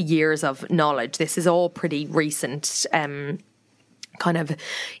 years of knowledge. This is all pretty recent kind of,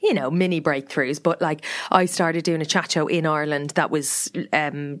 mini breakthroughs. But like I started doing a chat show in Ireland that was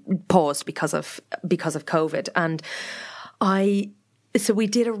paused because of COVID. And so we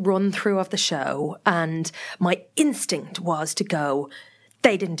did a run through of the show, and my instinct was to go,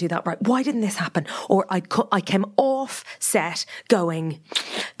 they didn't do that right. Why didn't this happen? Or I came off set going,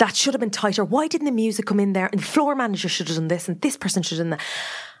 that should have been tighter. Why didn't the music come in there? And the floor manager should have done this, and this person should have done that.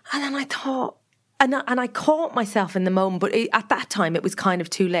 And then I thought, and I caught myself in the moment, but at that time it was kind of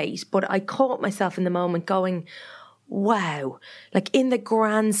too late. But I caught myself in the moment going, wow, like in the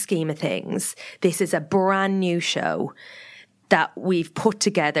grand scheme of things, this is a brand new show that we've put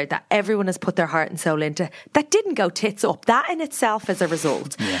together, that everyone has put their heart and soul into, that didn't go tits up. That in itself is a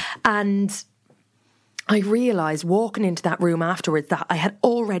result. Yeah. And I realised walking into that room afterwards that I had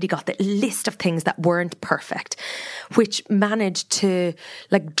already got the list of things that weren't perfect, which managed to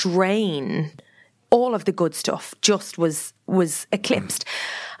like drain all of the good stuff, just was eclipsed.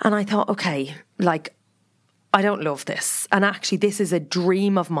 And I thought, okay, like, I don't love this. And actually, this is a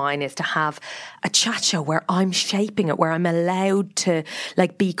dream of mine, is to have a chat show where I'm shaping it, where I'm allowed to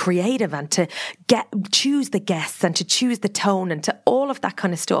like be creative and to choose the guests and to choose the tone and to all of that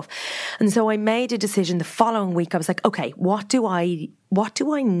kind of stuff. And so I made a decision the following week. I was like, okay, what do I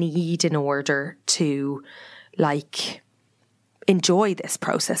need in order to like enjoy this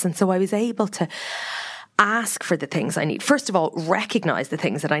process. And so I was able to ask for the things I need. First of all, recognize the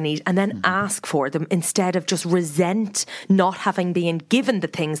things that I need and then ask for them instead of just resent not having been given the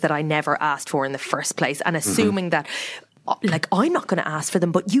things that I never asked for in the first place and assuming that like, I'm not going to ask for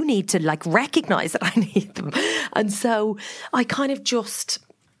them, but you need to like recognize that I need them. And so I kind of just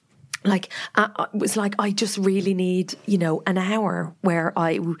like, was like, I just really need, you know, an hour where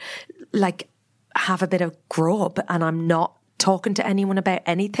I like have a bit of grub and I'm not talking to anyone about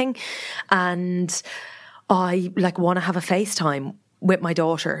anything. And I like want to have a FaceTime with my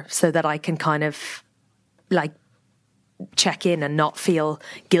daughter so that I can kind of like check in and not feel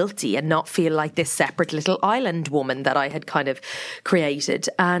guilty and not feel like this separate little island woman that I had kind of created.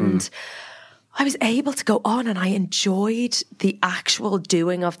 And I was able to go on and I enjoyed the actual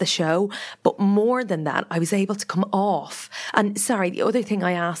doing of the show. But more than that, I was able to come off. And sorry, the other thing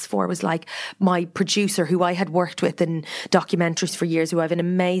I asked for was like my producer who I had worked with in documentaries for years, who I have an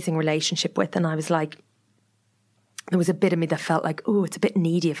amazing relationship with. And I was like, there was a bit of me that felt like, oh, it's a bit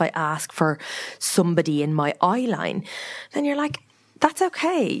needy if I ask for somebody in my eye line. Then you're like, that's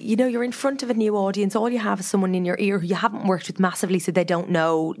okay. You know, you're in front of a new audience. All you have is someone in your ear who you haven't worked with massively, so they don't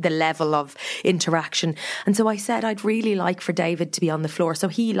know the level of interaction. And so I said, I'd really like for David to be on the floor. So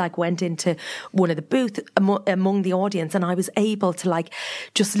he like went into one of the booths among the audience, and I was able to like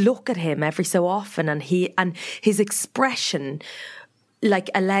just look at him every so often, and his expression like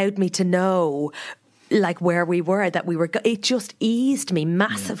allowed me to know like where we were, that we were, it just eased me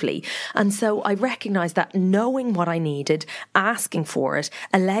massively. And so I recognised that knowing what I needed, asking for it,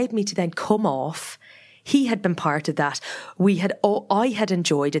 allowed me to then come off. He had been part of that. I had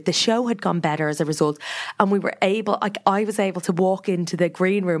enjoyed it. The show had gone better as a result. And we were able, like, I was able to walk into the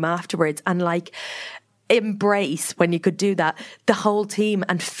green room afterwards and like embrace, when you could do that, the whole team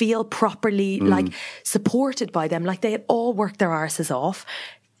and feel properly like supported by them. Like they had all worked their arses off.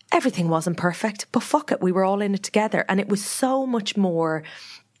 Everything wasn't perfect, but fuck it, we were all in it together. And it was so much more,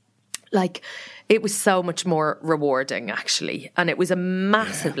 like, it was so much more rewarding, actually. And it was a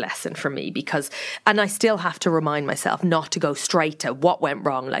massive lesson for me and I still have to remind myself not to go straight to what went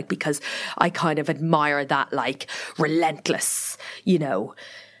wrong, like, because I kind of admire that, like, relentless, you know,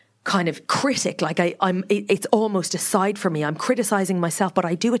 kind of critic. Like it's almost a side for me. I'm criticizing myself, but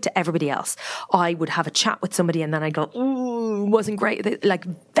I do it to everybody else. I would have a chat with somebody and then I go, ooh, wasn't great. Like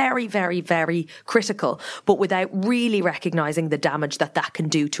very, very, very critical, but without really recognizing the damage that can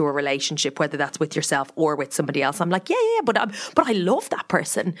do to a relationship, whether that's with yourself or with somebody else. I'm like, yeah, but I love that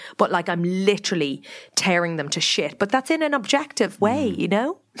person, but like I'm literally tearing them to shit. But that's in an objective way, you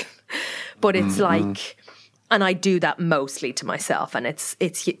know? But it's like, and I do that mostly to myself, and it's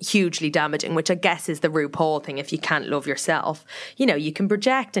hugely damaging, which I guess is the RuPaul thing. If you can't love yourself, you know, you can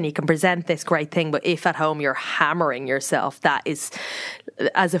project and you can present this great thing, but if at home you're hammering yourself, that is,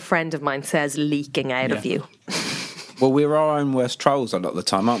 as a friend of mine says, leaking out of you. Well, we're our own worst trolls a lot of the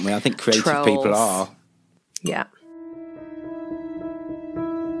time, aren't we? I think creative people are. Yeah.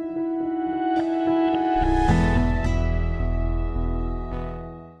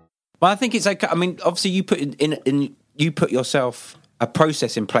 Well, I think it's okay. I mean, obviously, you put yourself a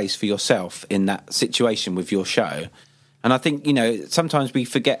process in place for yourself in that situation with your show, and I think, you know, sometimes we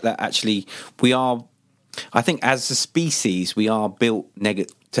forget that actually we are. I think as a species, we are built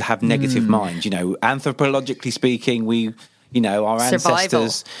to have negative minds. You know, anthropologically speaking, we. You know, our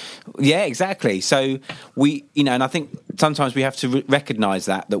ancestors. Yeah, exactly. So we, you know, and I think sometimes we have to recognise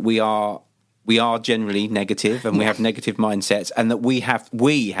that we are generally negative and we have negative mindsets, and that we have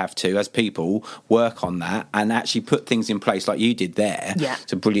to, as people, work on that and actually put things in place like you did there. Yeah.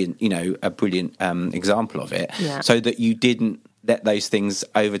 It's a brilliant example of it. Yeah. So that you didn't let those things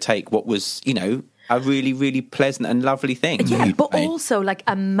overtake what was, you know, a really, really pleasant and lovely thing. Yeah, but also like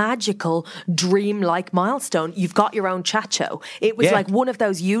a magical, dream-like milestone. You've got your own chat show. It was like one of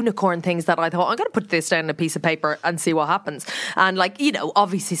those unicorn things that I thought, I'm going to put this down on a piece of paper and see what happens. And like, you know,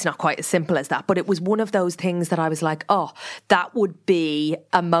 obviously it's not quite as simple as that, but it was one of those things that I was like, oh, that would be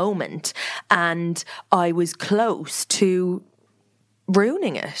a moment. And I was close to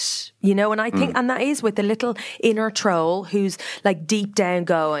ruining it, you know, and I think, and that is with the little inner troll who's like deep down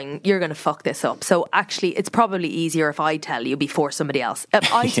going, you're going to fuck this up. So actually it's probably easier if I tell you before somebody else.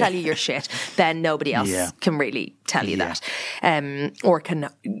 If I tell you your shit, then nobody else can really tell you that, or can,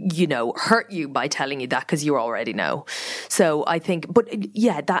 you know, hurt you by telling you that because you already know. So I think, but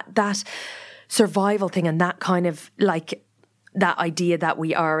yeah, that survival thing and that kind of like that idea that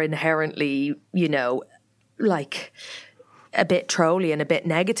we are inherently, you know, like a bit trolly and a bit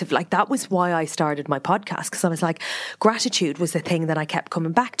negative. Like that was why I started my podcast, because I was like, gratitude was the thing that I kept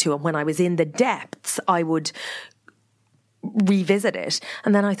coming back to. And when I was in the depths, I would revisit it.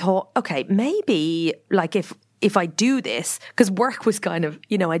 And then I thought, okay, maybe like if I do this, because work was kind of,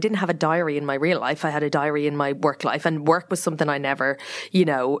 you know, I didn't have a diary in my real life. I had a diary in my work life, and work was something I never, you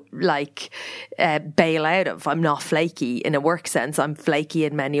know, like bail out of. I'm not flaky in a work sense. I'm flaky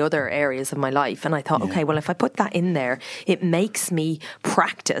in many other areas of my life. And I thought, okay, well, if I put that in there, it makes me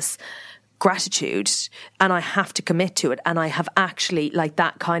practice gratitude, and I have to commit to it. And I have actually, like,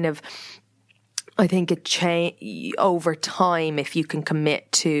 that kind of, I think over time, if you can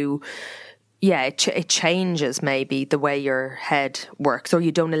commit to, it changes maybe the way your head works, or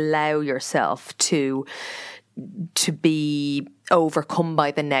you don't allow yourself to be overcome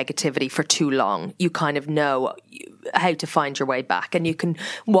by the negativity for too long. You kind of know how to find your way back, and you can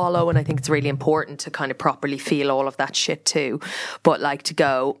wallow. And I think it's really important to kind of properly feel all of that shit too. But like to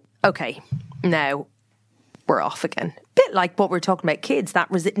go, okay, now we're off again. Bit like what we're talking about kids,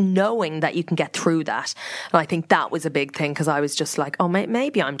 that was it, knowing that you can get through that. And I think that was a big thing, because I was just like, oh,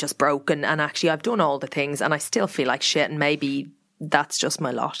 maybe I'm just broken, and actually I've done all the things and I still feel like shit, and maybe that's just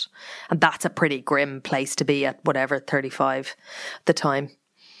my lot. And that's a pretty grim place to be at, whatever, 35 at the time,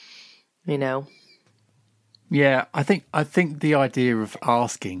 you know. Yeah, I think the idea of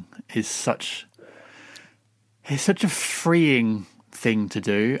asking is such a freeing thing to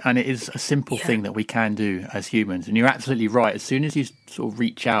do, and it is a simple thing that we can do as humans. And you're absolutely right. As soon as you sort of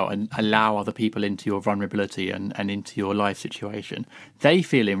reach out and allow other people into your vulnerability and into your life situation, they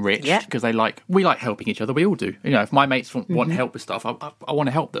feel enriched, because we like helping each other. We all do. You know, if my mates want help with stuff, I want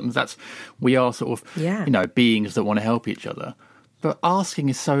to help them. We are sort of you know, beings that want to help each other. But asking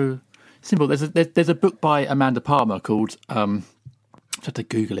is so simple. There's a book by Amanda Palmer called I had to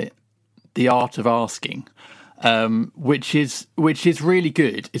Google it, The Art of Asking. Which is really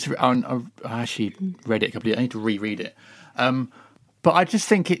good. I actually read it a couple of years. I need to reread it. But I just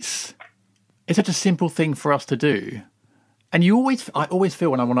think it's such a simple thing for us to do. And I always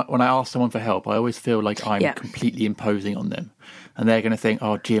feel when I ask someone for help, I always feel like I'm completely imposing on them, and they're going to think,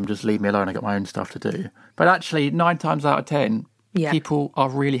 "Oh, Jim, just leave me alone. I got my own stuff to do." But actually, 9 times out of 10, people are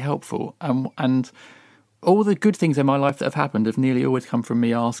really helpful, and all the good things in my life that have happened have nearly always come from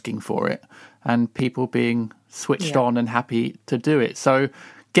me asking for it, and people being switched on and happy to do it. So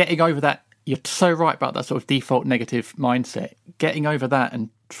getting over that, you're so right about that sort of default negative mindset, getting over that and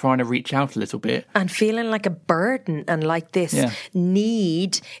trying to reach out a little bit. And feeling like a burden, and like this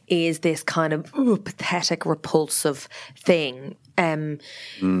need is this kind of pathetic, repulsive thing. I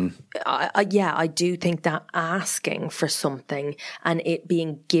do think that asking for something and it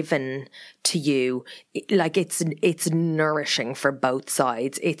being given to you, like it's nourishing for both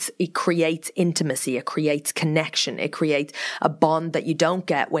sides. It creates intimacy, it creates connection, it creates a bond that you don't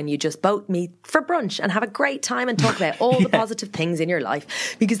get when you just both meet for brunch and have a great time and talk about all the positive things in your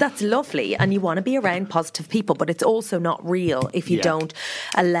life, because that's lovely and you want to be around positive people, but it's also not real if you don't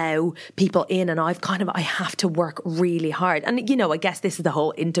allow people in. And I have to work really hard. And you know, I guess this is the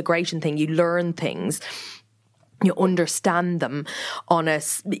whole integration thing. You learn things, you understand them on a,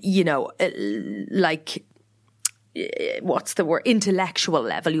 you know, like, what's the word, intellectual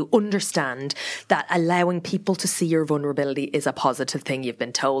level. You understand that allowing people to see your vulnerability is a positive thing. You've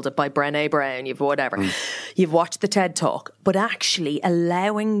been told it by Brené Brown, you've whatever, you've watched the TED Talk, but actually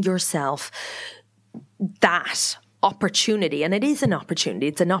allowing yourself that opportunity, and it is an opportunity,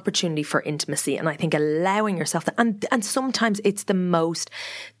 it's an opportunity for intimacy. And I think allowing yourself that, and sometimes it's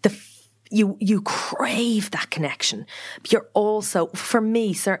you crave that connection, but you're also, for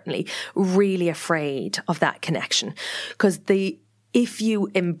me certainly, really afraid of that connection, because if you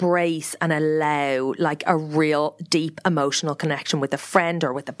embrace and allow like a real deep emotional connection with a friend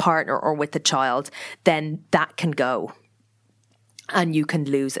or with a partner or with a child, then that can go. And you can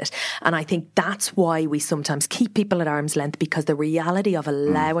lose it. And I think that's why we sometimes keep people at arm's length, because the reality of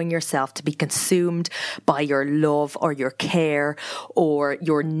allowing yourself to be consumed by your love or your care or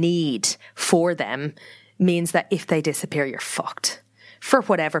your need for them means that if they disappear, you're fucked for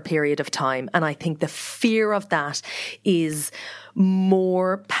whatever period of time. And I think the fear of that is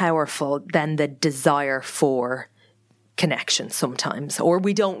more powerful than the desire for connection sometimes, or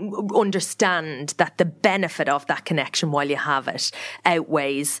we don't understand that the benefit of that connection while you have it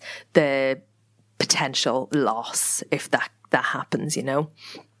outweighs the potential loss if that happens, you know.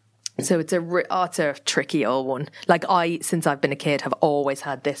 So it's a tricky old one. Like since I've been a kid, have always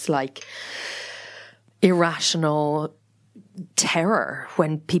had this like irrational terror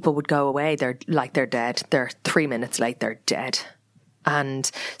when people would go away. They're dead. They're 3 minutes late. They're dead. And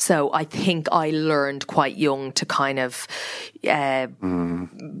so I think I learned quite young to kind of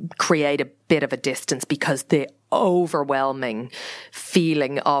create a bit of a distance, because the overwhelming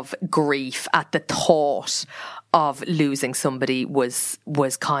feeling of grief at the thought of losing somebody was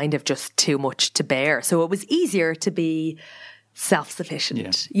kind of just too much to bear. So it was easier to be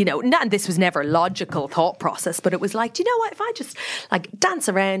self-sufficient, and this was never a logical thought process, but it was like, do you know what, if I just like dance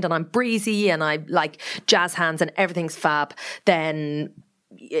around and I'm breezy and I like jazz hands and everything's fab, then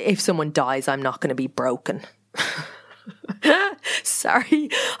if someone dies, I'm not going to be broken. Sorry,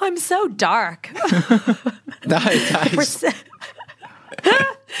 I'm so dark.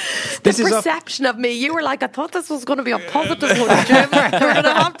 The perception of me, you were like, I thought this was going to be a positive one, Jim. We're going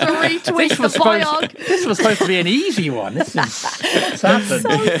to have to retweet the blog. This was supposed to be an easy one. What's happened?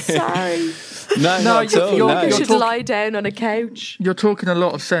 I'm so sorry. No, You should lie down on a couch. You're talking a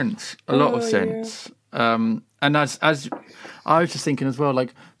lot of sense. And as I was just thinking as well,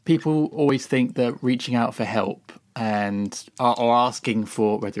 like, people always think that reaching out for help and or asking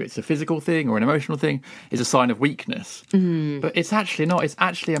for, whether it's a physical thing or an emotional thing, is a sign of weakness. But it's actually not. It's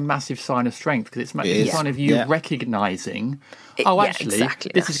actually a massive sign of strength, because it's a sign of you recognising,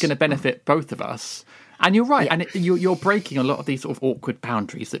 this is going to benefit both of us. And you're right, and you're breaking a lot of these sort of awkward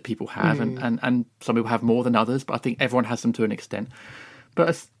boundaries that people have, and some people have more than others, but I think everyone has them to an extent.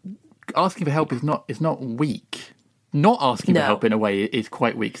 But asking for help is not weak. Not asking for help in a way is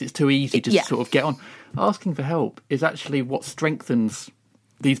quite weak, because it's too easy to sort of get on. Asking for help is actually what strengthens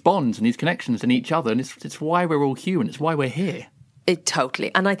these bonds and these connections in each other, and it's why we're all human. It's why we're here. It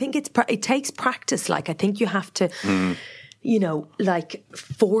totally, and I think it takes practice. Like, I think you have to, like,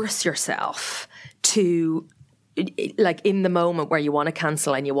 force yourself to, like, in the moment where you want to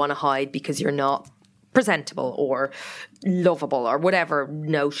cancel and you want to hide because you're not presentable or lovable or whatever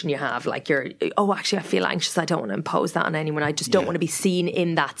notion you have, like, actually I feel anxious, I don't want to impose that on anyone, I just don't want to be seen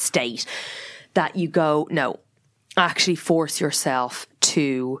in that state, that you go, no, actually force yourself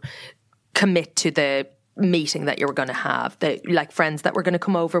to commit to the meeting that you were going to have, like friends that were going to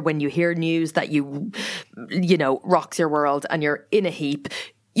come over, when you hear news that you rocks your world and you're in a heap,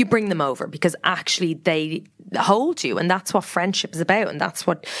 you bring them over, because actually they hold you, and that's what friendship is about, and that's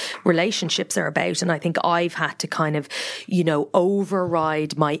what relationships are about. And I think I've had to kind of,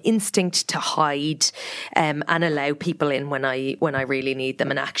 override my instinct to hide, and allow people in when I really need them.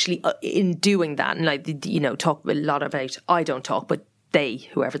 And actually, in doing that, and talk a lot about, I don't talk, but they,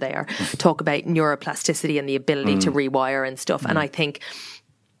 whoever they are, talk about neuroplasticity and the ability to rewire and stuff. And I think,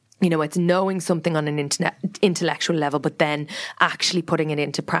 it's knowing something on an intellectual level, but then actually putting it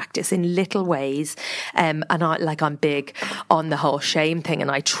into practice in little ways. And I'm big on the whole shame thing,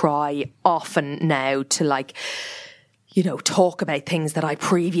 and I try often now to talk about things that I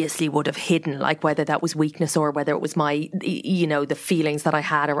previously would have hidden, like whether that was weakness or whether it was my, the feelings that I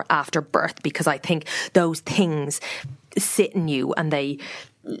had after birth, because I think those things sit in you and they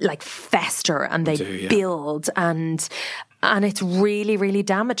fester and they build, and it's really, really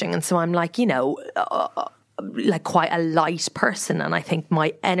damaging. And so I'm quite a light person, and I think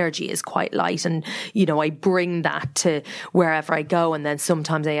my energy is quite light, and I bring that to wherever I go, and then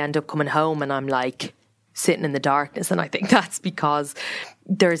sometimes I end up coming home and I'm sitting in the darkness, and I think that's because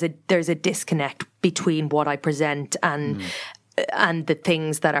there's a disconnect between what I present and the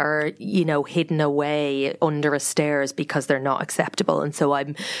things that are, hidden away under a stairs because they're not acceptable. And so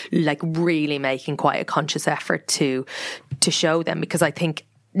I'm really making quite a conscious effort to show them, because I think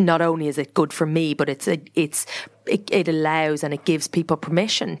not only is it good for me, but it allows and it gives people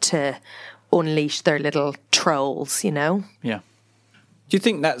permission to unleash their little trolls, Yeah. Do you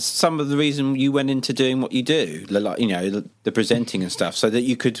think that's some of the reason you went into doing what you do, the presenting and stuff, so that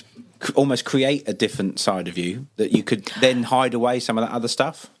you could almost create a different side of you that you could then hide away some of that other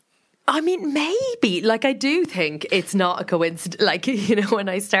stuff? I mean, maybe. I do think it's not a coincidence. When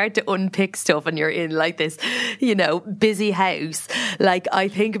I start to unpick stuff and you're in this, busy house, I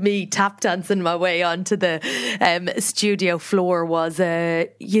think me tap dancing my way onto the studio floor was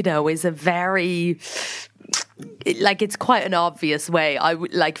is a very... it's quite an obvious way.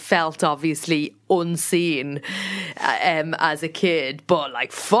 I felt obviously unseen as a kid,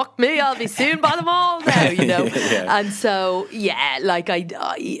 but fuck me, I'll be seen by them all now, And so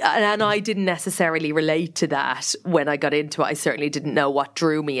I didn't necessarily relate to that when I got into it. I certainly didn't know what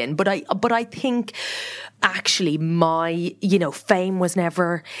drew me in, but I think actually my fame was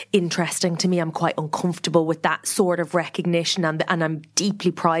never interesting to me. I'm quite uncomfortable with that sort of recognition, and I'm deeply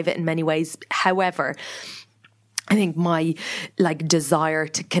private in many ways. However, I think my like desire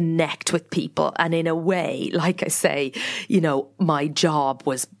to connect with people, and in a way, like I say, you know, my job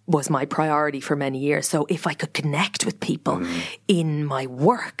was my priority for many years. So if I could connect with people in my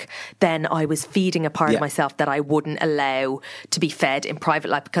work, then I was feeding a part of myself that I wouldn't allow to be fed in private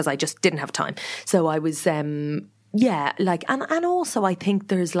life because I just didn't have time. So I was, and also I think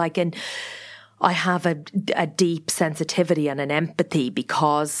there's like I have a deep sensitivity and an empathy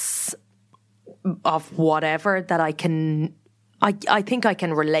because of whatever that I think I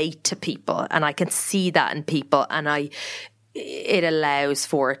can relate to people, and I can see that in people, and it allows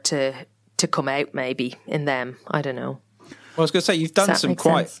for it to come out maybe in them. I don't know. Well, I was going to say, you've done some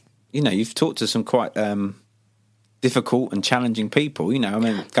quite, sense? You know, you've talked to some quite difficult and challenging people. You know, I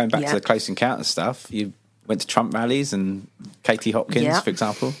mean, going back to the Close Encounter stuff, you went to Trump rallies and Katie Hopkins, for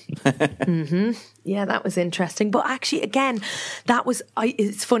example. Yeah, that was interesting. But actually, again,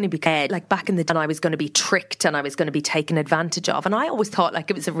 it's funny because like back in the day, I was going to be tricked and I was going to be taken advantage of. And I always thought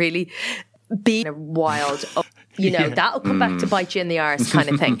like it was a really being a wild, that'll come back to bite you in the arse kind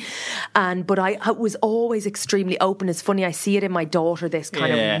of thing. But I was always extremely open. It's funny, I see it in my daughter, this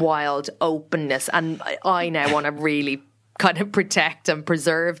kind of wild openness. And I now want to really kind of protect and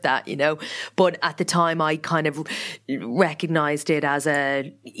preserve that, you know. But at the time I kind of recognized it as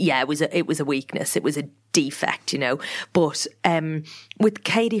it was a weakness. It was a defect, you know. But with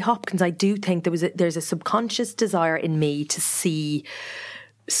Katie Hopkins, I do think there's a subconscious desire in me to see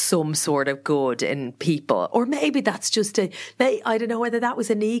some sort of good in people, or maybe that's just I don't know whether that was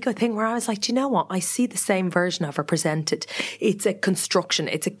an ego thing where I was like, do you know what, I see the same version of her presented. It's a construction,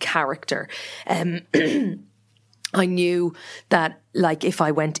 it's a character. I knew that, like, if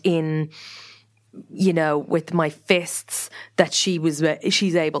I went in, you know, with my fists, that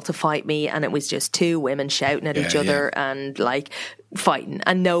she's able to fight me, and it was just two women shouting at each other and like fighting,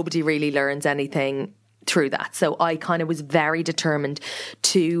 and nobody really learns anything through that. So I kind of was very determined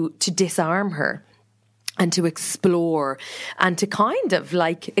to disarm her and to explore and to kind of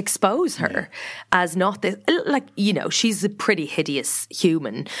like expose her as not this, like, you know, she's a pretty hideous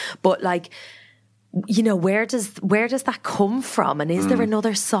human, but like, you know, where does that come from? And is there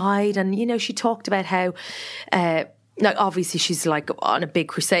another side? And, you know, she talked about how, like, obviously she's like on a big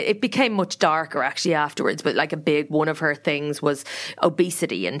crusade. It became much darker actually afterwards, but like a big one of her things was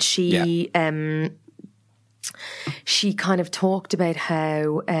obesity. And she kind of talked about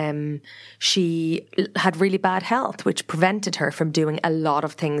how she had really bad health, which prevented her from doing a lot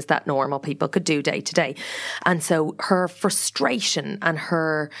of things that normal people could do day to day. And so her frustration and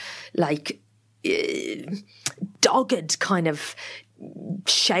her like dogged kind of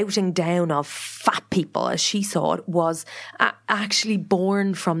shouting down of fat people, as she saw it, was actually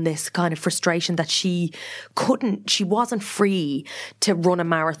born from this kind of frustration that she wasn't free to run a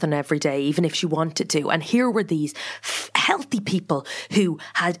marathon every day, even if she wanted to. And here were these healthy people who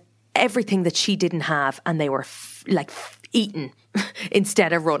had everything that she didn't have, and they were eating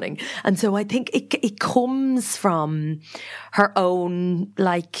instead of running. And so I think it comes from her own,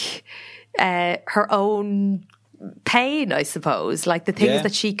 like, her own pain, I suppose. Like the things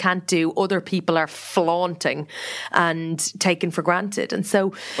that she can't do, other people are flaunting and taken for granted. And so,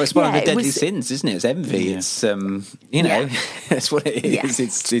 well, it's one of the deadly sins, isn't it? It's envy. It's you know, that's what it is.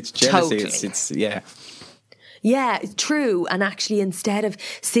 It's jealousy. Totally. Yeah, it's true. And actually, instead of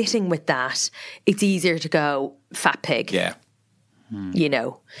sitting with that, it's easier to go fat pig. Yeah. You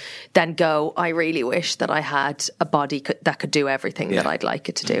know, than go, I really wish that I had a body that could do everything that I'd like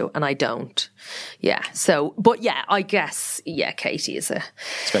it to do, and I don't. Yeah. So, but yeah, I guess, Katie is a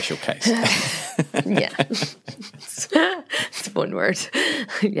special case. It's one word.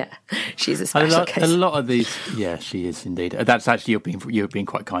 Yeah, she's a special case. A lot of these, she is indeed. That's actually you're being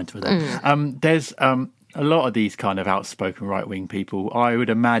quite kind to her there. There's a lot of these kind of outspoken right wing people. I would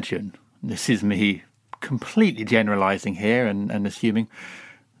imagine, this is me completely generalising here and assuming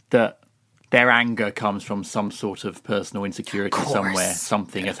that their anger comes from some sort of personal insecurity somewhere.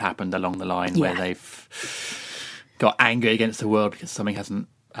 Something has happened along the line where they've got anger against the world because something hasn't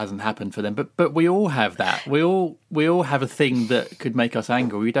happened for them. But we all have that. We all have a thing that could make us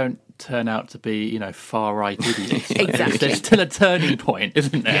angry. We don't turn out to be, you know, far right idiots. Exactly. There's still a turning point,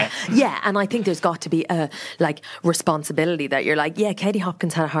 isn't there? Yeah, and I think there's got to be a responsibility that you're like, Katie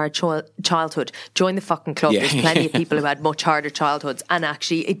Hopkins had a hard childhood. Join the fucking club. There's plenty of people who had much harder childhoods, and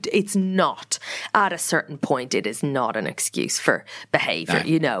actually, it's not at a certain point. It is not an excuse for behaviour,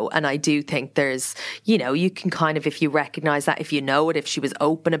 you know. And I do think there's, you know, you can kind of, if you recognise that, if you know it, if she was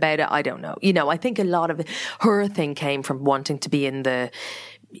open about it, I don't know. You know, I think a lot of her thing came from wanting to be in the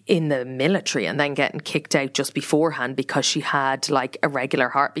in the military and then getting kicked out just beforehand because she had like irregular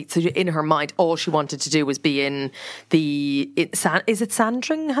heartbeat. So in her mind, all she wanted to do was be in is it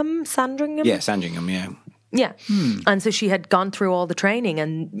Sandringham? Yeah, Sandringham, yeah. Yeah. And so she had gone through all the training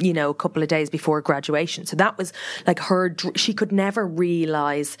and, you know, a couple of days before graduation. So that was like she could never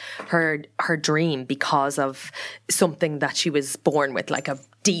realise her dream because of something that she was born with, like a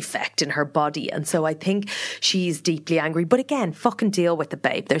defect in her body. And so I think she's deeply angry. But again, fucking deal with the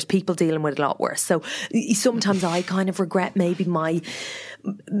babe. There's people dealing with it a lot worse. So sometimes I kind of regret maybe my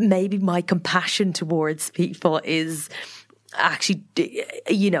compassion towards people is... Actually,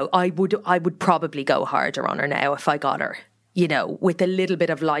 you know, I would probably go harder on her now if I got her. You know, with a little bit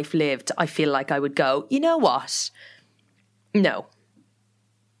of life lived, I feel like I would go, you know what? No.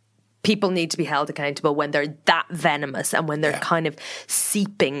 People need to be held accountable when they're that venomous and when they're kind of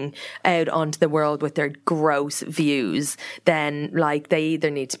seeping out onto the world with their gross views. Then, like, they either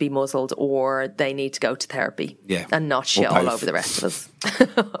need to be muzzled or they need to go to therapy and not shit all over the rest of us.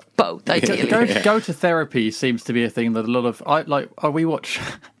 Both, ideally. Go to therapy seems to be a thing that a lot of we watch.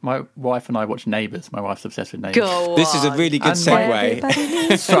 My wife and I watch Neighbours. My wife's obsessed with Neighbours. This is a really good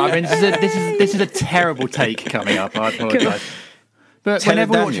segue. So I mean, this is a terrible take coming up. I apologise. But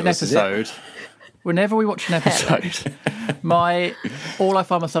whenever we watch an episode, all I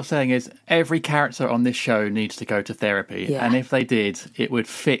find myself saying is every character on this show needs to go to therapy. And if they did, it would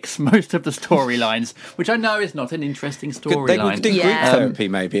fix most of the storylines, which I know is not an interesting storyline. They would do group therapy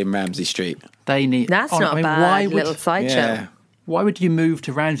maybe in Ramsay Street. They need... That's not bad, little sideshow. Why would you move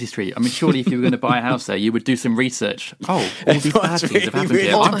to Ramsay Street? I mean, surely if you were going to buy a house there, you would do some research. Oh, all these bad things have happened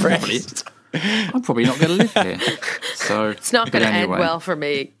here. I'm probably not going to live here. So it's not going to end well for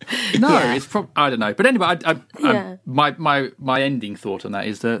me. No, it's I don't know. But anyway, my ending thought on that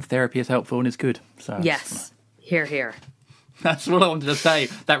is that therapy is helpful and is good. So yes, here. That's what I wanted to say.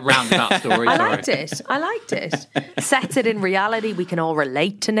 That roundabout story. I liked it. Sets it in reality. We can all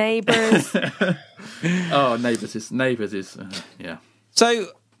relate to Neighbours. Neighbours is yeah. So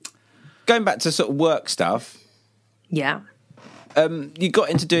going back to sort of work stuff. Yeah. You got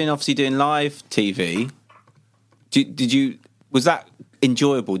into doing live TV. Was that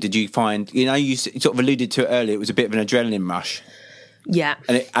enjoyable? Did you find, you sort of alluded to it earlier, it was a bit of an adrenaline rush. Yeah.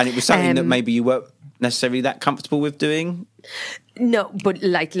 And it was something that maybe you weren't necessarily that comfortable with doing? No, but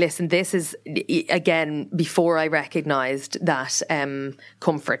like, listen, this is, again, before I recognised that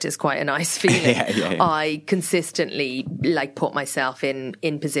comfort is quite a nice feeling. Yeah. I consistently put myself in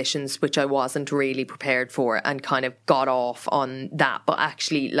positions which I wasn't really prepared for and kind of got off on that, but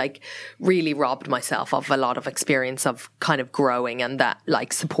actually really robbed myself of a lot of experience of kind of growing and that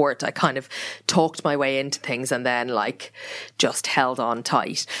support. I kind of talked my way into things and then just held on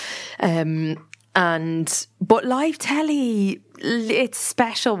tight. But live telly, it's a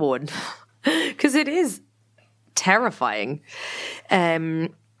special one because it is terrifying,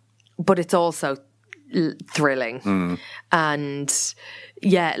 but it's also thrilling. And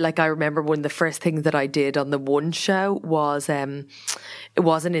yeah, I remember one of the first things that I did on the One show was it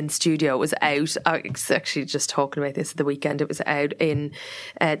wasn't in studio, it was out. I was actually just talking about this at the weekend. It was out in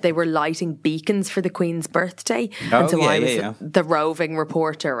they were lighting beacons for the Queen's birthday. I was the roving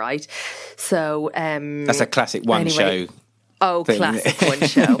reporter, right? So that's a classic One show. Oh, classic One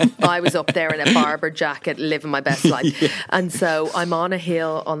show. I was up there in a barber jacket, living my best life. And so I'm on a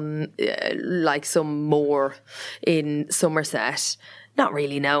hill on some moor in Somerset. Not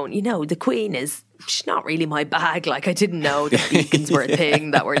really known. The Queen she's not really my bag. I didn't know the beacons were a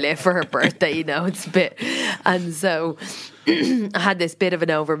thing that were lit for her birthday, it's a bit. And so I had this bit of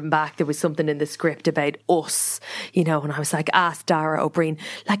an over and back. There was something in the script about us, and I was ask Dara O'Brien,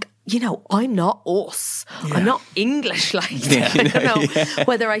 I'm not us. Yeah. I'm not English. I don't know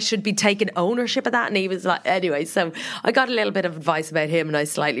whether I should be taking ownership of that. And he was anyway, so I got a little bit of advice about him and I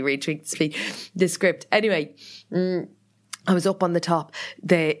slightly retweaked the script. Anyway, I was up on the top.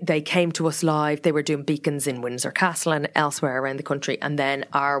 They came to us live. They were doing beacons in Windsor Castle and elsewhere around the country. And then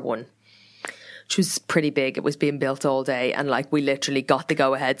our one, which was pretty big, it was being built all day. And we literally got the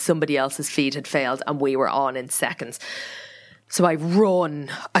go ahead. Somebody else's feed had failed and we were on in seconds. So I run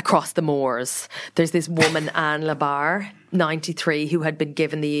across the moors. There's this woman, Anne Labar, 93, who had been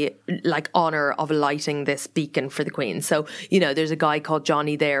given the honour of lighting this beacon for the Queen. So, there's a guy called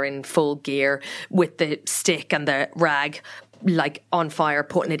Johnny there in full gear with the stick and the rag on fire,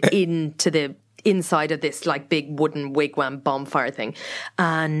 putting it into the inside of this big wooden wigwam bonfire thing.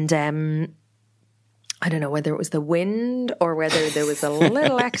 And I don't know whether it was the wind or whether there was a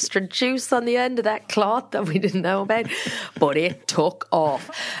little extra juice on the end of that cloth that we didn't know about, but it took off,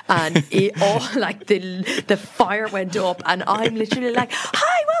 and it all like the fire went up, and I'm literally like,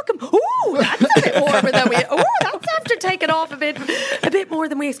 "Hi, welcome." Ooh, that's a bit warmer than we. Ooh, that's after taking off a bit more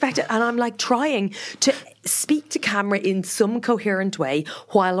than we expected, and I'm like trying to speak to camera in some coherent way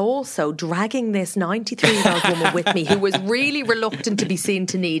while also dragging this 93-year-old woman with me who was really reluctant to be seen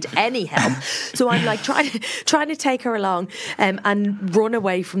to need any help. So I'm like trying to take her along and run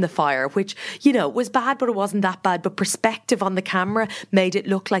away from the fire, which, you know, was bad, but it wasn't that bad. But perspective on the camera made it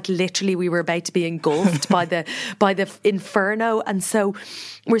look like literally we were about to be engulfed by the inferno. And so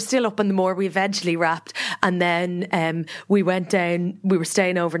we're still up on the moor. We eventually wrapped, and then we went down. We were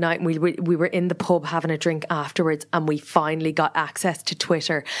staying overnight, and we were in the pub having a drink afterwards, and we finally got access to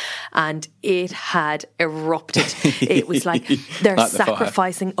Twitter, and it had erupted. It was like they're like the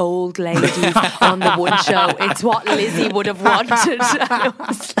sacrificing old ladies on the one show. It's what Lizzie would have wanted.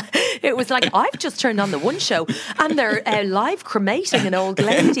 It was like, I've just turned on the one show and they're live cremating an old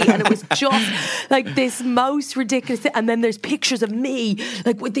lady, and it was just like this most ridiculous thing. And then there's pictures of me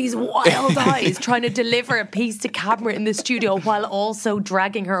like with these wild eyes trying to deliver a piece to camera in the studio while also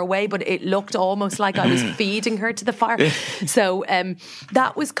dragging her away, but it looked almost like I was feeding her to the fire. So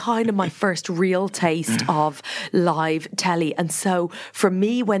that was kind of my first real taste of live telly. And so for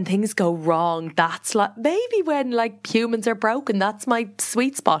me, when things go wrong, that's like maybe when like humans are broken, that's my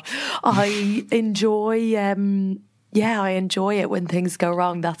sweet spot. I enjoy I enjoy it when things go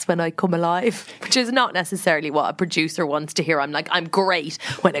wrong. That's when I come alive, which is not necessarily what a producer wants to hear. I'm like, I'm great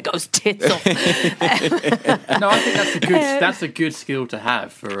when it goes tits up. No, I think that's a good skill to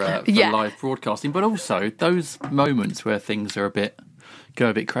have for live broadcasting. But also those moments where things are go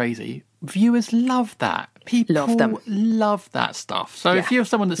a bit crazy, viewers love that. People love that stuff. So if you're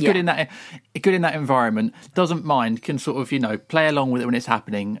someone that's good in that environment, doesn't mind, can sort of, you know, play along with it when it's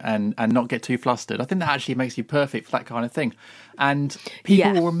happening and not get too flustered, I think that actually makes you perfect for that kind of thing. And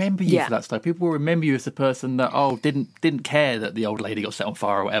people will remember you for that stuff. People will remember you as the person that didn't care that the old lady got set on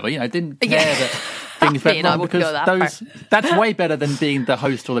fire or whatever. You know, didn't care that things went wrong, because that's way better than being the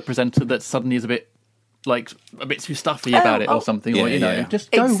host or the presenter that suddenly is a bit too stuffy about it or something, or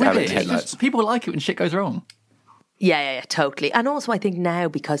just go with it. People like it when shit goes wrong. Yeah, totally. And also I think now,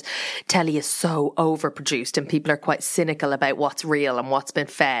 because telly is so overproduced and people are quite cynical about what's real and what's been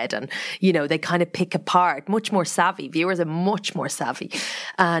fed, and, you know, they kind of pick apart, much more savvy. Viewers are much more savvy.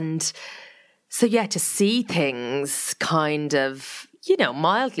 And so, to see things kind of, you know,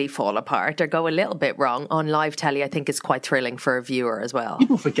 mildly fall apart or go a little bit wrong on live telly, I think is quite thrilling for a viewer as well.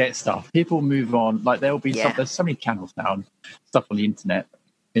 People forget stuff. People move on. Like there'll be there's so many channels now and stuff on the internet,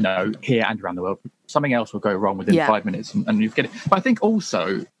 you know, here and around the world. Something else will go wrong within 5 minutes and you forget it. But I think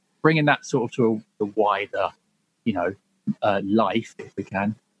also bringing that sort of to a wider, you know, life, if we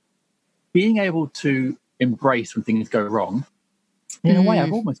can, being able to embrace when things go wrong. In a way,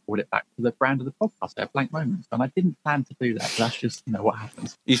 I've almost brought it back to the brand of the podcast there, Blank Moments. And I didn't plan to do that, but that's just, you know, what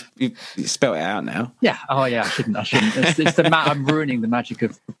happens. You spelled it out now. Yeah. Oh, yeah, I shouldn't. It's I'm ruining the magic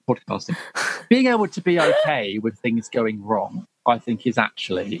of podcasting. Being able to be okay with things going wrong, I think, is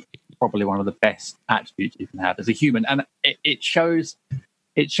actually probably one of the best attributes you can have as a human. And it shows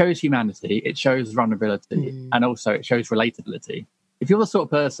humanity, it shows vulnerability, and also it shows relatability. If you're the sort of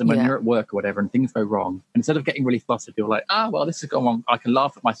person when you're at work or whatever and things go wrong, and instead of getting really flustered, you're like, well, this has gone wrong. I can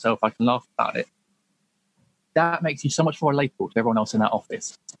laugh at myself. I can laugh about it. That makes you so much more relatable to everyone else in that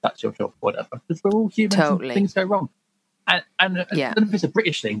office. That's your job, whatever. Because we're all humans and things go wrong. And I don't know if it's a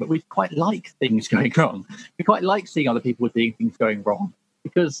British thing, but we quite like things going wrong. We quite like seeing other people doing things going wrong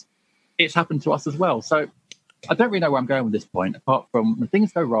because it's happened to us as well. So I don't really know where I'm going with this point, apart from when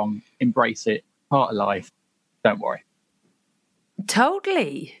things go wrong, embrace it, part of life, don't worry.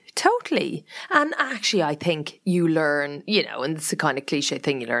 Totally. And actually, I think you learn, you know, and it's a kind of cliche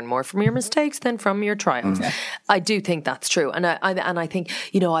thing, you learn more from your mistakes than from your triumphs. I do think that's true. And I think,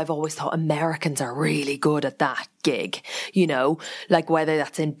 you know, I've always thought Americans are really good at that gig, you know, like whether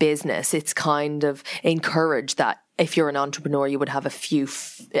that's in business, it's kind of encouraged that if you're an entrepreneur, you would have a few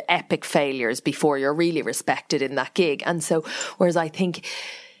epic failures before you're really respected in that gig. And so, whereas I think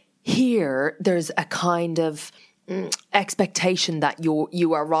here, there's a kind of expectation that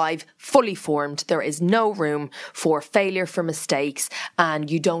you arrive fully formed. There is no room for failure, for mistakes, and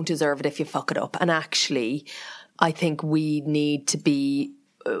you don't deserve it if you fuck it up. And actually, I think we need to be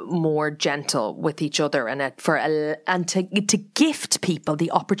more gentle with each other and to gift people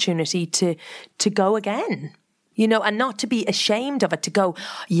the opportunity to go again. You know, and not to be ashamed of it, to go,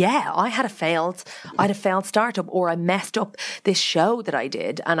 yeah, I had a failed startup, or I messed up this show that I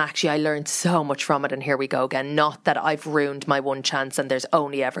did, and actually I learned so much from it, and here we go again. Not that I've ruined my one chance and there's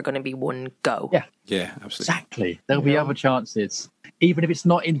only ever going to be one go. Yeah, absolutely. Exactly. There'll be other chances, even if it's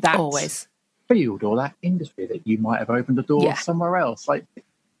not in that field or that industry, that you might have opened the door somewhere else. Like,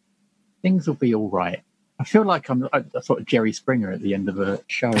 things will be all right. I feel like I'm a sort of Jerry Springer at the end of a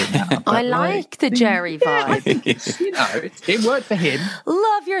show now. I like the Jerry vibe. I think it's, it worked for him.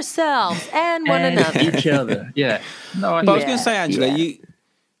 Love yourselves and one another. Each other, yeah. No, I was going to say, Angela, you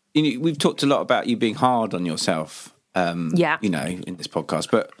we've talked a lot about you being hard on yourself, in this podcast,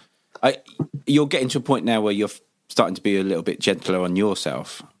 but you're getting to a point now where you're starting to be a little bit gentler on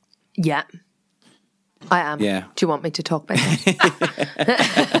yourself. Yeah. I am. Yeah. Do you want me to talk about that?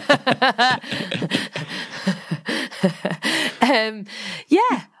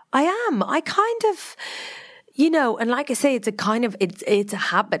 I am. I kind of, and like I say, it's a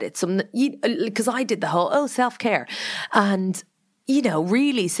habit. It's something, because I did the whole, self-care. And,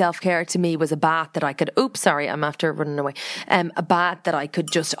 really self-care to me was a bath that I could, I'm after running away, a bath that I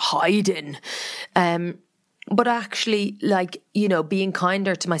could just hide in. But actually, being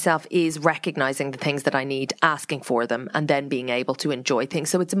kinder to myself is recognizing the things that I need, asking for them, and then being able to enjoy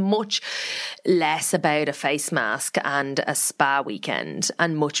things. So it's much less about a face mask and a spa weekend,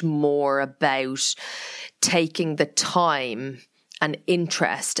 and much more about taking the time and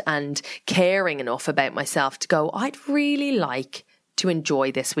interest and caring enough about myself to go, I'd really like to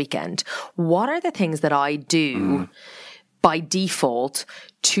enjoy this weekend. What are the things that I do by default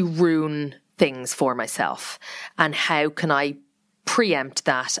to ruin things for myself, and how can I preempt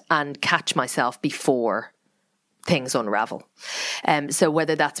that and catch myself before things unravel? So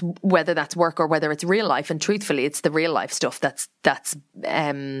whether that's work or whether it's real life, and truthfully, it's the real life stuff that's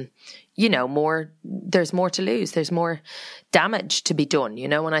more. There's more to lose. There's more damage to be done.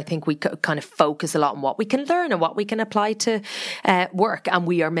 And I think we kind of focus a lot on what we can learn and what we can apply to work, and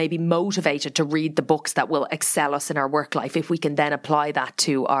we are maybe motivated to read the books that will excel us in our work life. If we can then apply that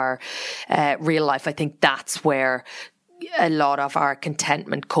to our real life, I think that's where a lot of our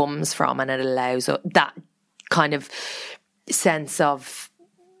contentment comes from, and it allows that kind of sense of,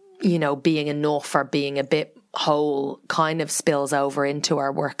 being enough or being a bit whole kind of spills over into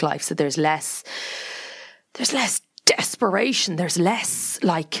our work life. So there's less desperation. There's less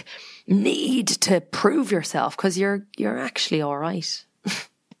need to prove yourself, because you're actually all right.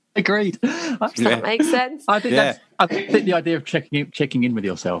 Agreed. Does that make sense? I think the idea of checking in with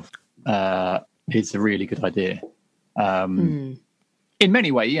yourself is a really good idea. In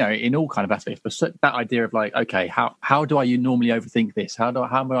many ways, in all kind of aspects, but that idea of okay, how do I normally overthink this? How do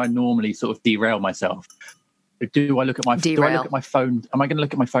I normally sort of derail myself? Do I look at my phone? Am I going to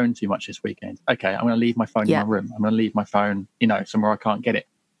look at my phone too much this weekend? Okay, I'm going to leave my phone in my room. I'm going to leave my phone, somewhere I can't get it.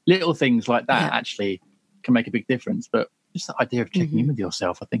 Little things like that actually can make a big difference. But just the idea of checking in with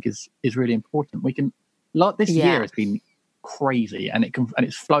yourself, I think, is really important. We can, this year has been crazy, and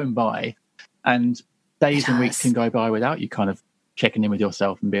it's flown by, and days and weeks can go by without you kind of checking in with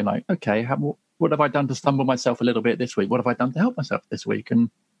yourself and being like, okay, what have I done to stumble myself a little bit this week? What have I done to help myself this week? And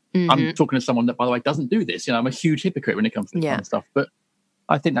I'm talking to someone that, by the way, doesn't do this. I'm a huge hypocrite when it comes to this kind of stuff. But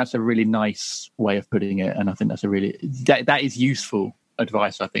I think that's a really nice way of putting it, and I think that's that is useful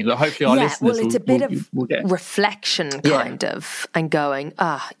advice. I think. Hopefully, our listeners it's a bit of reflection, kind of, and going,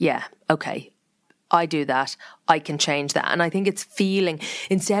 okay, I do that, I can change that. And I think it's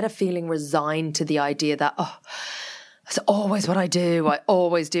instead of feeling resigned to the idea that, it's always what I do, I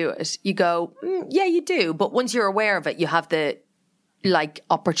always do it, you go, yeah, you do. But once you're aware of it, you have the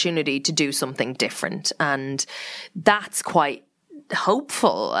opportunity to do something different. And that's quite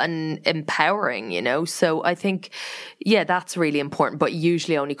hopeful and empowering, So I think, that's really important, but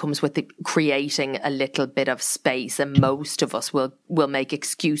usually only comes with creating a little bit of space. And most of us will make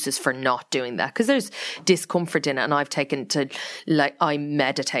excuses for not doing that, because there's discomfort in it. And I've taken to, I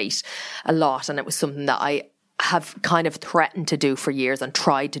meditate a lot, and it was something that I have kind of threatened to do for years and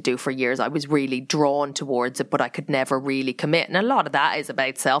tried to do for years. I was really drawn towards it, but I could never really commit. And a lot of that is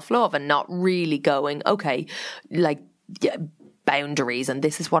about self-love and not really going, okay, boundaries, and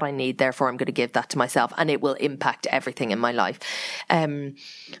this is what I need, therefore I'm going to give that to myself, and it will impact everything in my life. And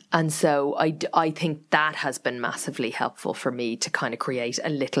so I think that has been massively helpful for me to kind of create a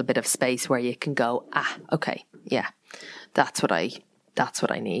little bit of space where you can go, okay, yeah, that's what I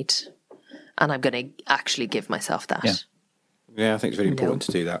need. And I'm going to actually give myself that. Yeah, I think it's really important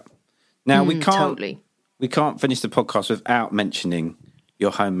to do that. Now, we can't finish the podcast without mentioning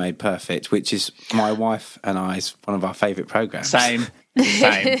your Homemade Perfect, which is my wife and I's one of our favourite programmes. Same.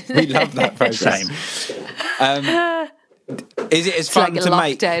 We love that programme. Same. Is it as It's fun like a to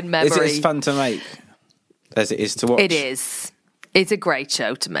make? lockdown memory. Is it as fun to make as it is to watch? It is. It's a great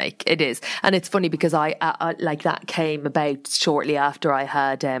show to make. It is. And it's funny because I like that came about shortly after I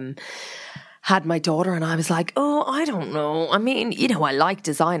had my daughter, and I was like, oh, I don't know. I mean, you know, I like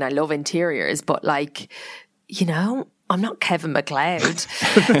design. I love interiors, but like, you know, I'm not Kevin MacLeod.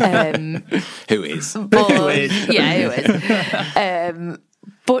 Who is? Yeah, who is?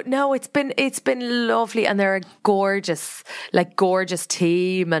 But no, it's been lovely, and they're a gorgeous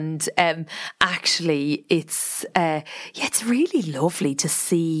team, and actually, it's really lovely to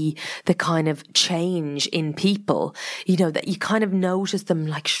see the kind of change in people. You know, that you kind of notice them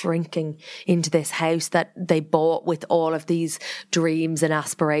like shrinking into this house that they bought with all of these dreams and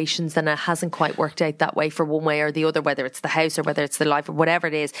aspirations, and it hasn't quite worked out that way for one way or the other, whether it's the house or whether it's the life or whatever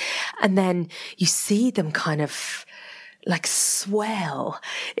it is, and then you see them kind of like swell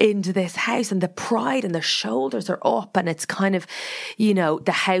into this house, and the pride and their shoulders are up, and it's kind of, you know,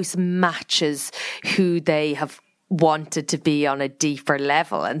 the house matches who they have wanted to be on a deeper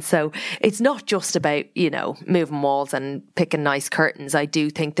level. And so it's not just about, you know, moving walls and picking nice curtains. I do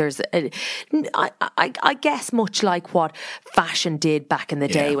think there's I guess much like what fashion did back in the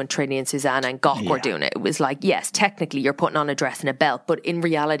day when Trini and Susanna and Gok were doing it. It was like, yes, technically you're putting on a dress and a belt, but in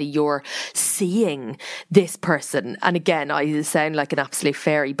reality you're seeing this person. And again, I sound like an absolute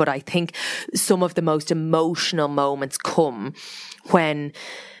fairy, but I think some of the most emotional moments come when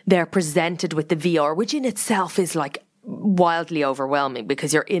they're presented with the VR, which in itself is like wildly overwhelming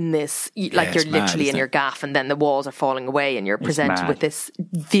because you're in this, like you're literally in your gaff, and then the walls are falling away and you're presented with this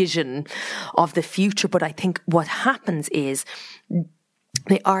vision of the future. But I think what happens is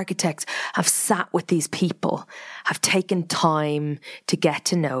the architects have sat with these people, have taken time to get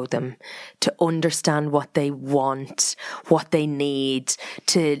to know them, to understand what they want, what they need,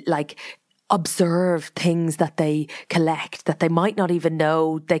 to like observe things that they collect that they might not even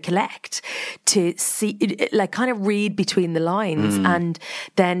know they collect, to see, like kind of read between the lines, and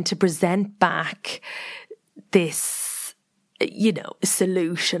then to present back this, you know,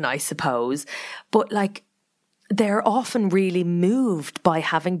 solution, I suppose. But like, they're often really moved by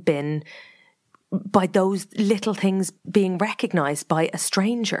having been, by those little things being recognised by a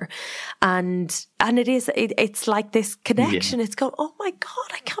stranger, and it's like this connection. It's going, oh my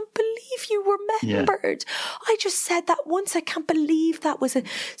God, I can't believe you remembered. I just said that once. I can't believe that was a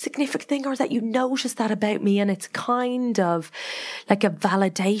significant thing, or that you noticed that about me. And it's kind of like a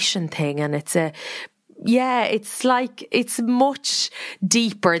validation thing, and it's like, it's much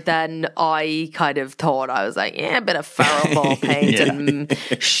deeper than I kind of thought. I was like, a bit of Farrow ball paint and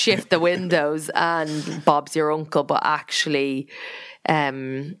shift the windows and Bob's your uncle. But actually,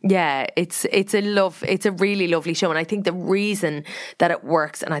 it's a really lovely show. And I think the reason that it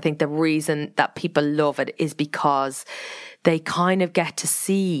works, and I think the reason that people love it, is because they kind of get to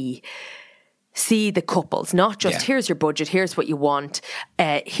see the couples, not just here's your budget, here's what you want,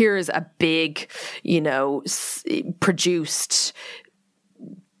 here's a big, you know, produced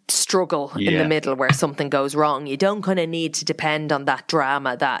struggle in the middle where something goes wrong. You don't kind of need to depend on that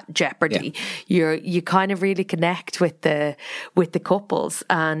drama, that jeopardy. You kind of really connect with the couples,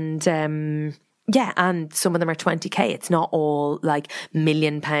 and and some of them are 20k. It's not all like £1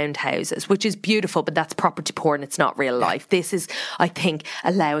 million houses, which is beautiful, but that's property porn. It's not real life. This is, I think,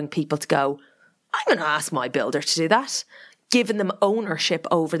 allowing people to go, I'm going to ask my builder to do that, giving them ownership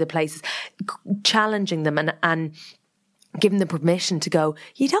over the places, challenging them, and giving them permission to go,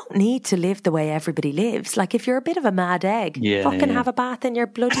 you don't need to live the way everybody lives. Like, if you're a bit of a mad egg, have a bath in your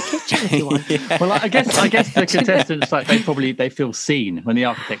bloody kitchen if you want. Well, I guess the contestants, like, they feel seen when the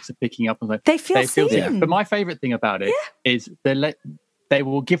architects are picking up, and like, they feel seen. But my favourite thing about it is they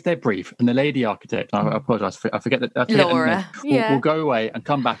will give their brief, and the lady architect, I apologise, I forget that, Laura, will go away and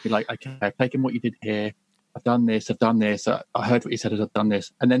come back and be like, okay, I've taken what you did here, I've done this, I heard what you said, I've done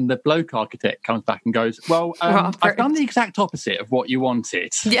this. And then the bloke architect comes back and goes, well, I've done the exact opposite of what you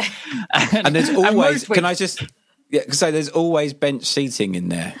wanted. Yeah. and there's always, can I just, so there's always bench seating in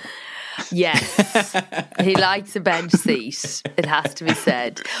there. Yes, he likes a bench seat, it has to be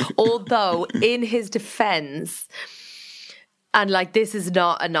said. Although, in his defence, and like, this is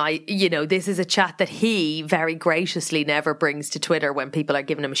not this is a chat that he very graciously never brings to Twitter when people are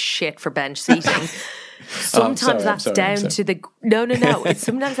giving him shit for bench seating. Sometimes that's down to the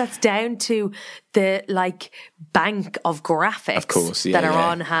sometimes that's down to the like bank of graphics, of course, that are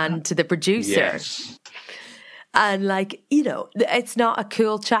on hand to the producer. Yes. And like, you know, it's not a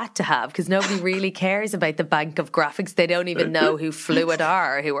cool chat to have because nobody really cares about the bank of graphics. They don't even know who Fluid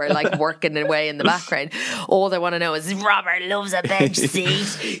are, who are like working away in the background. All they want to know is Robert loves a bench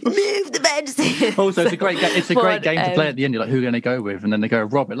seat. Move the bench seat. Also, it's a great game. It's a great game to play at the end. You're like, who are going to go with? And then they go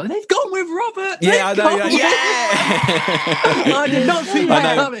Robert. Like, they've gone with Robert. Yeah, I know. I did not see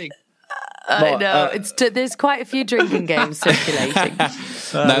that coming. I know. There's quite a few drinking games circulating.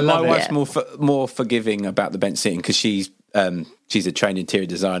 No, my wife's more forgiving about the bench seating because she's a trained interior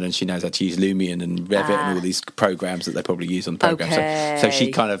designer and she knows how to use Lumion and Revit and all these programs that they probably use on programs. Okay. So she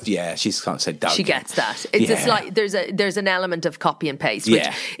kind of she's kind of said she gets that. It's just like there's an element of copy and paste, which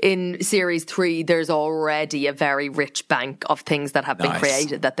in series 3 there's already a very rich bank of things that have been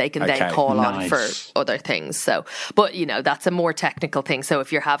created that they can then call on for other things. So, but you know, that's a more technical thing. So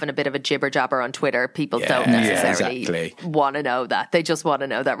if you're having a bit of a jibber jabber on Twitter, people don't necessarily want to know that. They just want to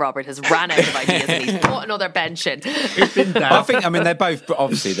know that Robert has ran out of ideas and he's put another bench in. I mean, they're both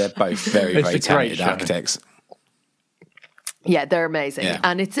very, very talented architects. Yeah, they're amazing. Yeah.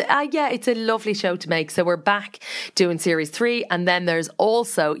 And it's a lovely show to make. So we're back doing series 3 and then there's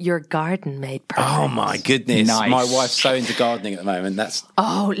also Your Garden Made Perfect. Oh my goodness. Nice. My wife's so into gardening at the moment.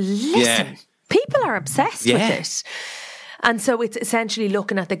 Listen. People are obsessed with it. And so it's essentially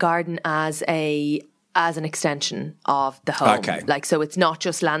looking at the garden as an extension of the home. Okay. Like, so it's not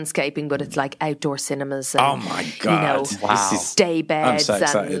just landscaping, but it's like outdoor cinemas and, oh my God. You know, day beds. I'm so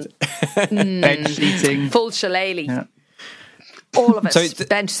excited. And bench seating. Full shillelagh. Yeah. All of it. So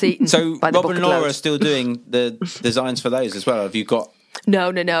bench seating. So Rob and Laura are still doing the designs for those as well. Have you got...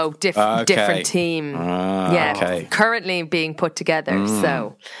 No. Different team. Currently being put together.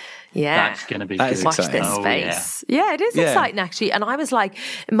 So... Yeah, that's going to be good. Watch this space. Yeah, it is exciting actually. And I was like,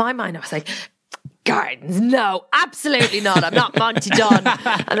 in my mind, I was like, gardens? No, absolutely not. I'm not Monty Dunn.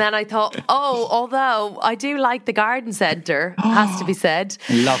 And then I thought, although I do like the garden centre, has to be said.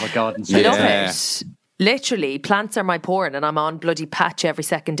 Love a garden centre. Love it. Literally, plants are my porn, and I'm on bloody patch every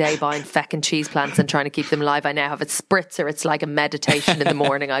second day buying feckin' cheese plants and trying to keep them alive. I now have a spritzer. It's like a meditation in the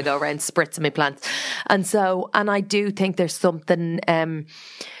morning. I go around spritzing my plants. And I do think there's something...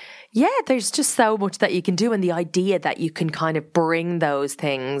 there's just so much that you can do, and the idea that you can kind of bring those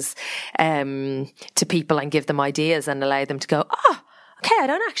things to people and give them ideas and allow them to go, okay, I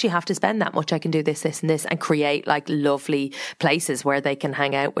don't actually have to spend that much. I can do this, this and this and create like lovely places where they can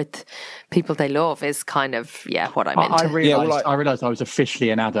hang out with people they love is kind of, what I'm into. I realised I was officially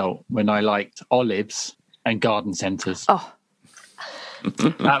an adult when I liked olives and garden centres. Oh.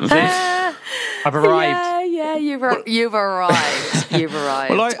 That was it. I've arrived. Yeah, you've arrived. You've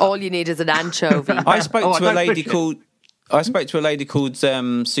arrived. Well, all you need is an anchovy. I spoke to a lady called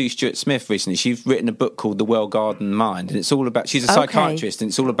Sue Stewart Smith recently. She's written a book called The Well Gardened Mind, and it's all about. She's a psychiatrist, and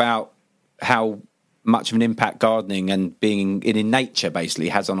it's all about how much of an impact gardening and being in nature basically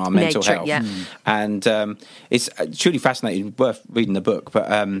has on our mental health. Yeah. And it's truly fascinating, worth reading the book. But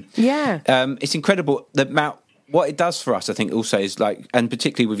it's incredible the amount. What it does for us, I think, also is like, and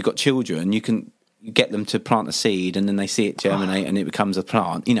particularly when you've got children, you can get them to plant a seed and then they see it germinate and it becomes a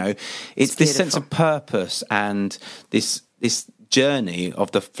plant. You know, it's this sense of purpose and this journey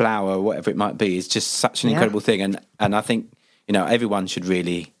of the flower, whatever it might be, is just such an incredible thing. And I think, you know, everyone should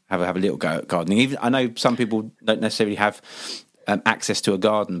really have a little go at gardening. Even I know some people don't necessarily have access to a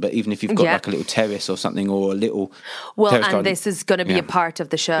garden, but even if you've got like a little terrace or something, or a little garden, this is going to be a part of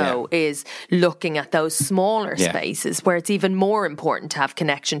the show is looking at those smaller spaces where it's even more important to have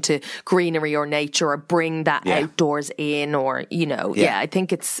connection to greenery or nature, or bring that outdoors in, or you know, I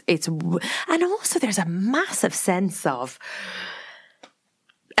think it's and also there's a massive sense of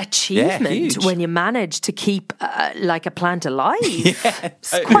achievement when you manage to keep like a plant alive.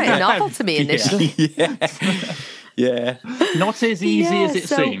 It's quite a novel to me initially. Yeah. Not as easy as it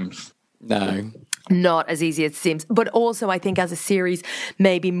seems. No. Not as easy as it seems. But also I think as a series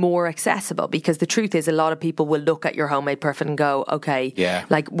maybe more accessible, because the truth is a lot of people will look at Your Homemade Perfect and go, okay,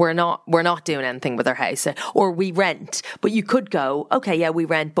 like we're not doing anything with our house, or we rent. But you could go, okay, we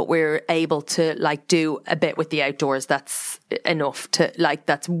rent, but we're able to like do a bit with the outdoors that's enough to like,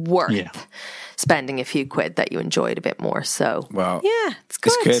 that's worth spending a few quid that you enjoyed a bit more. So, it's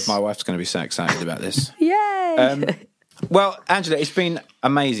good. It's good. My wife's going to be so excited about this. Yay! Well, Angela, it's been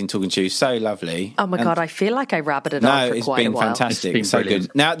amazing talking to you. So lovely. Oh my God, I feel like I rabbited on for quite a while. Fantastic. It's been brilliant.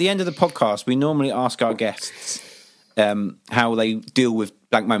 Good. Now, at the end of the podcast, we normally ask our guests how they deal with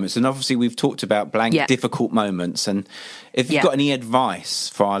blank moments. And obviously, we've talked about blank, difficult moments. And if you've got any advice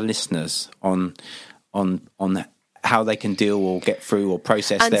for our listeners on how they can deal or get through or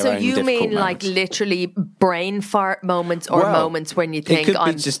process their own difficult moments. And so you mean like literally brain fart moments or moments when you think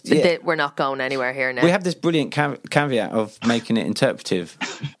that we're not going anywhere here now? We have this brilliant caveat of making it interpretive.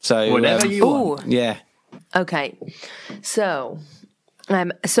 So whatever you want. Yeah. Okay. So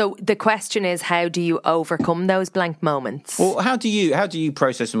the question is, how do you overcome those blank moments? Well, how do you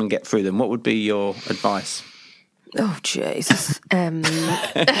process them and get through them? What would be your advice? Oh, Jesus.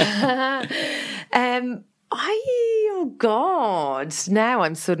 Oh, God. Now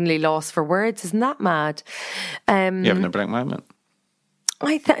I'm suddenly lost for words. Isn't that mad? You're having a blank moment.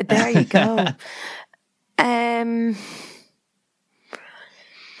 There you go. I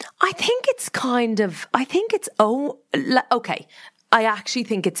think I actually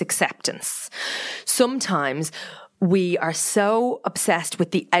think it's acceptance. Sometimes we are so obsessed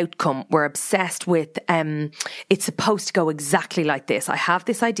with the outcome. We're obsessed with, it's supposed to go exactly like this. I have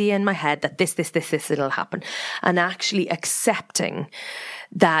this idea in my head that this, it'll happen. And actually accepting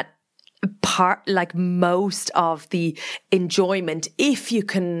that most of the enjoyment, if you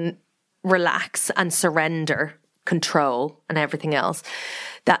can relax and surrender control and everything else,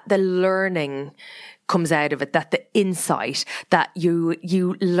 that the learning comes out of it, that the insight, that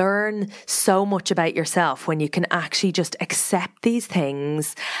you learn so much about yourself when you can actually just accept these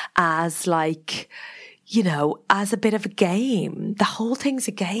things as as a bit of a game. The whole thing's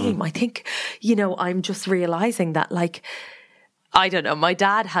a game. I think, I'm just realizing that I don't know, my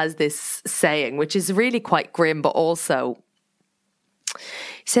dad has this saying, which is really quite grim, but also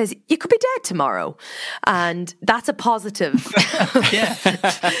he says, you could be dead tomorrow. And that's a positive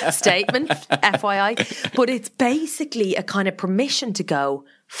statement, FYI. But it's basically a kind of permission to go,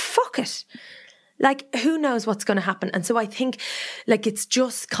 fuck it. Who knows what's going to happen? And so I think, it's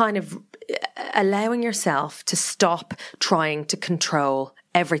just kind of allowing yourself to stop trying to control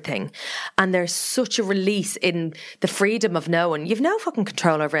everything. And there's such a release in the freedom of knowing you've no fucking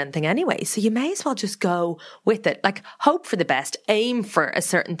control over anything anyway. So you may as well just go with it. Hope for the best, aim for a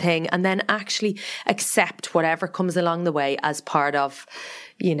certain thing, and then actually accept whatever comes along the way as part of,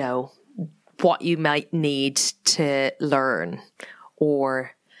 what you might need to learn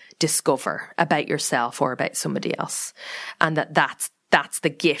or discover about yourself or about somebody else. And that's the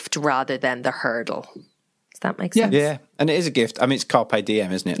gift rather than the hurdle. Does that make sense? Yeah, and it is a gift. I mean, it's carpe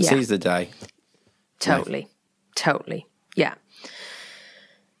diem, isn't it? Yeah. Seize the day. Totally. Yeah.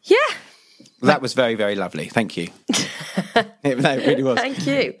 That was very, very lovely. Thank you. It really was. Thank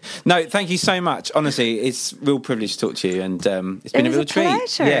you. No, thank you so much. Honestly, it's a real privilege to talk to you, and it's been a real treat.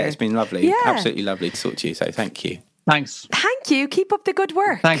 Pleasure. Yeah, it's been lovely. Yeah. Absolutely lovely to talk to you. So thank you. Thanks. Thank you. Keep up the good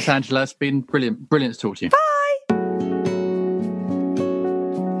work. Thanks, Angela. It's been brilliant to talk to you. Bye.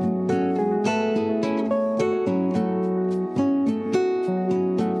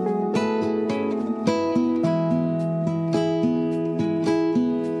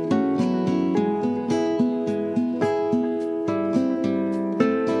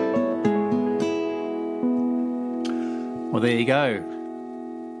 Well, there you go.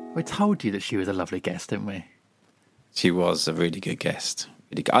 We told you that she was a lovely guest, didn't we? She was a really good guest.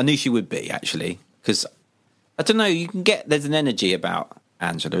 Really good. I knew she would be, actually, because, I don't know, there's an energy about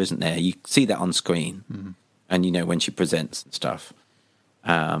Angela, isn't there? You see that on screen, and when she presents and stuff.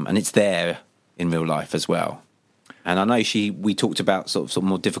 And it's there in real life as well. And I know we talked about sort of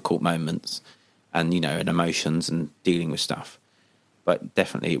more difficult moments and, and emotions and dealing with stuff. But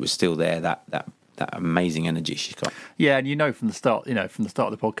definitely it was still there, that amazing energy she's got. Yeah, and from the start, of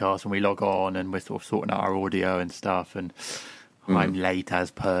the podcast, when we log on and we're sort of sorting out our audio and stuff, and I'm late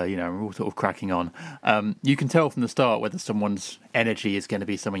as per, we're all sort of cracking on. You can tell from the start whether someone's energy is going to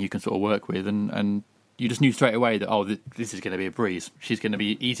be someone you can sort of work with, and you just knew straight away that, this is going to be a breeze. She's going to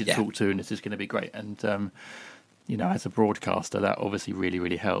be easy to talk to, and this is going to be great. And, as a broadcaster, that obviously really,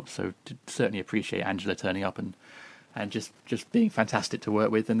 really helps. So certainly appreciate Angela turning up and just being fantastic to work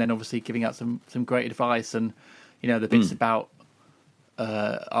with, and then obviously giving out some great advice, and the bits about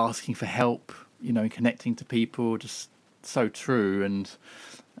asking for help, connecting to people, just so true, and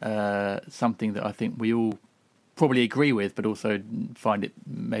something that I think we all probably agree with, but also find it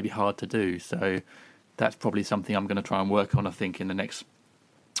maybe hard to do. So that's probably something I'm going to try and work on, I think, in the next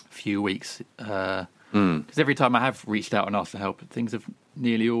few weeks, because every time I have reached out and asked for help, things have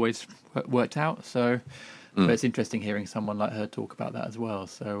nearly always worked out. So but it's interesting hearing someone like her talk about that as well.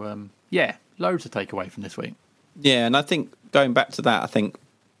 So, loads to take away from this week. Yeah, and I think going back to that, I think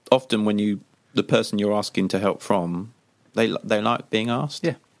often when the person you're asking to help from, they like being asked.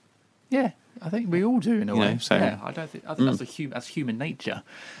 Yeah, I think we all do in a way. So, I think that's human nature.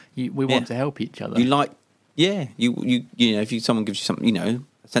 We want to help each other. You like, if someone gives you something,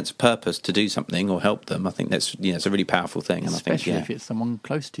 sense of purpose to do something or help them, I think that's it's a really powerful thing. And Especially I think if it's someone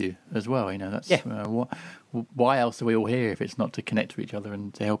close to you as well. That's Yeah. Why else are we all here if it's not to connect to each other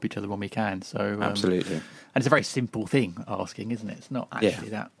and to help each other when we can? So absolutely. and it's a very simple thing asking, isn't it? It's not actually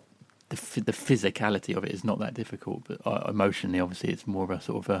that. The physicality of it is not that difficult, but emotionally, obviously, it's more of a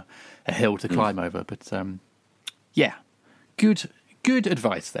sort of a hill to climb over. But good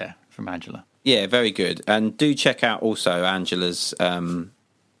advice there from Angela. Yeah, very good. And do check out also Angela's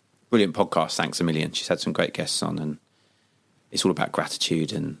brilliant podcast, Thanks a Million. She's had some great guests on, and it's all about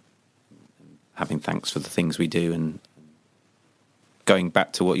gratitude and having thanks for the things we do, and going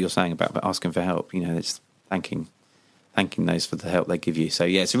back to what you're saying about asking for help. It's thanking those for the help they give you. So,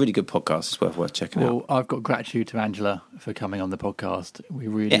 yeah, it's a really good podcast. It's worth checking out. Well, I've got gratitude to Angela for coming on the podcast. We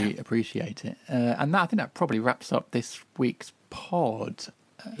really appreciate it. And I think that probably wraps up this week's pod.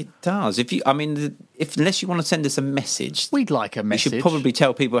 It does. Unless you want to send us a message, we'd like a message. We should probably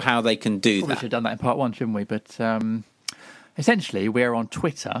tell people how they can do that. We should have done that in part 1, shouldn't we? But essentially, we're on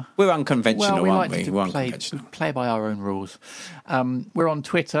Twitter. We're unconventional, aren't we? We're unconventional. Play by our own rules. We're on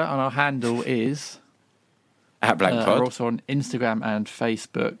Twitter, and our handle is at Blank Pod. We're also on Instagram and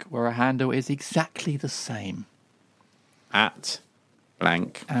Facebook, where our handle is exactly the same. At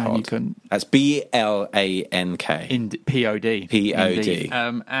Blank and Pod. You can, that's BLANK. POD. POD.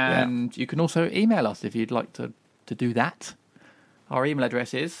 And you can also email us if you'd like to do that. Our email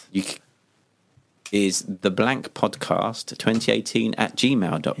address is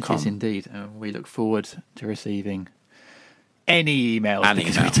theblankpodcast2018@gmail.com. It is indeed. We look forward to receiving any emails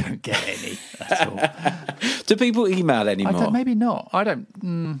because we don't get any at all. Do people email anymore? Maybe not. I don't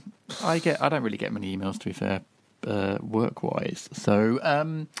really get many emails, to be fair. Work-wise, so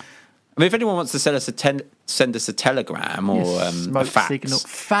if anyone wants to send us a telegram or a fax,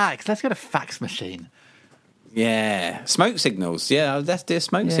 fax. Let's get a fax machine. Yeah, smoke signals. Yeah, let's do a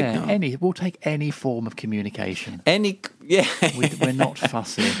smoke signal. We'll take any form of communication. We're not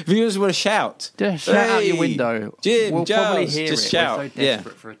fussy. If you just want to shout, just shout out your window. Jim, we'll Giles, probably hear just it. shout. We're so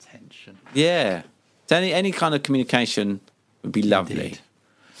desperate for attention. Yeah, so any kind of communication would be lovely.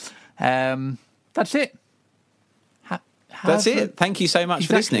 That's it. That's it. Thank you so much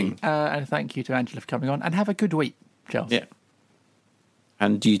for listening. And thank you to Angela for coming on. And have a good week, Charles. Yeah.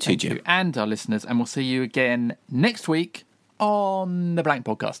 And you too, Jim. And our listeners. And we'll see you again next week on the Blank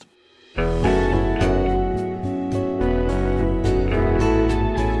Podcast.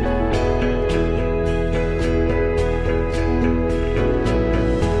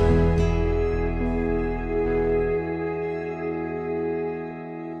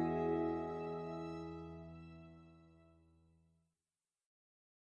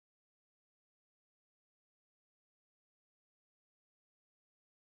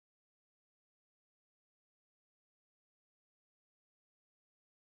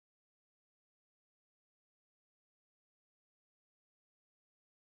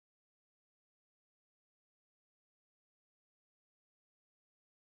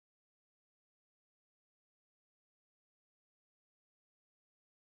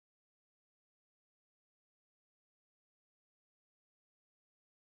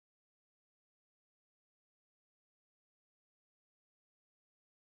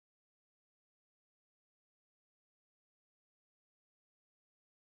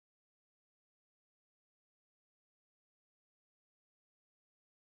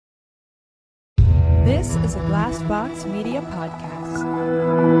 This is a Glassbox Media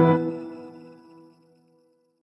Podcast.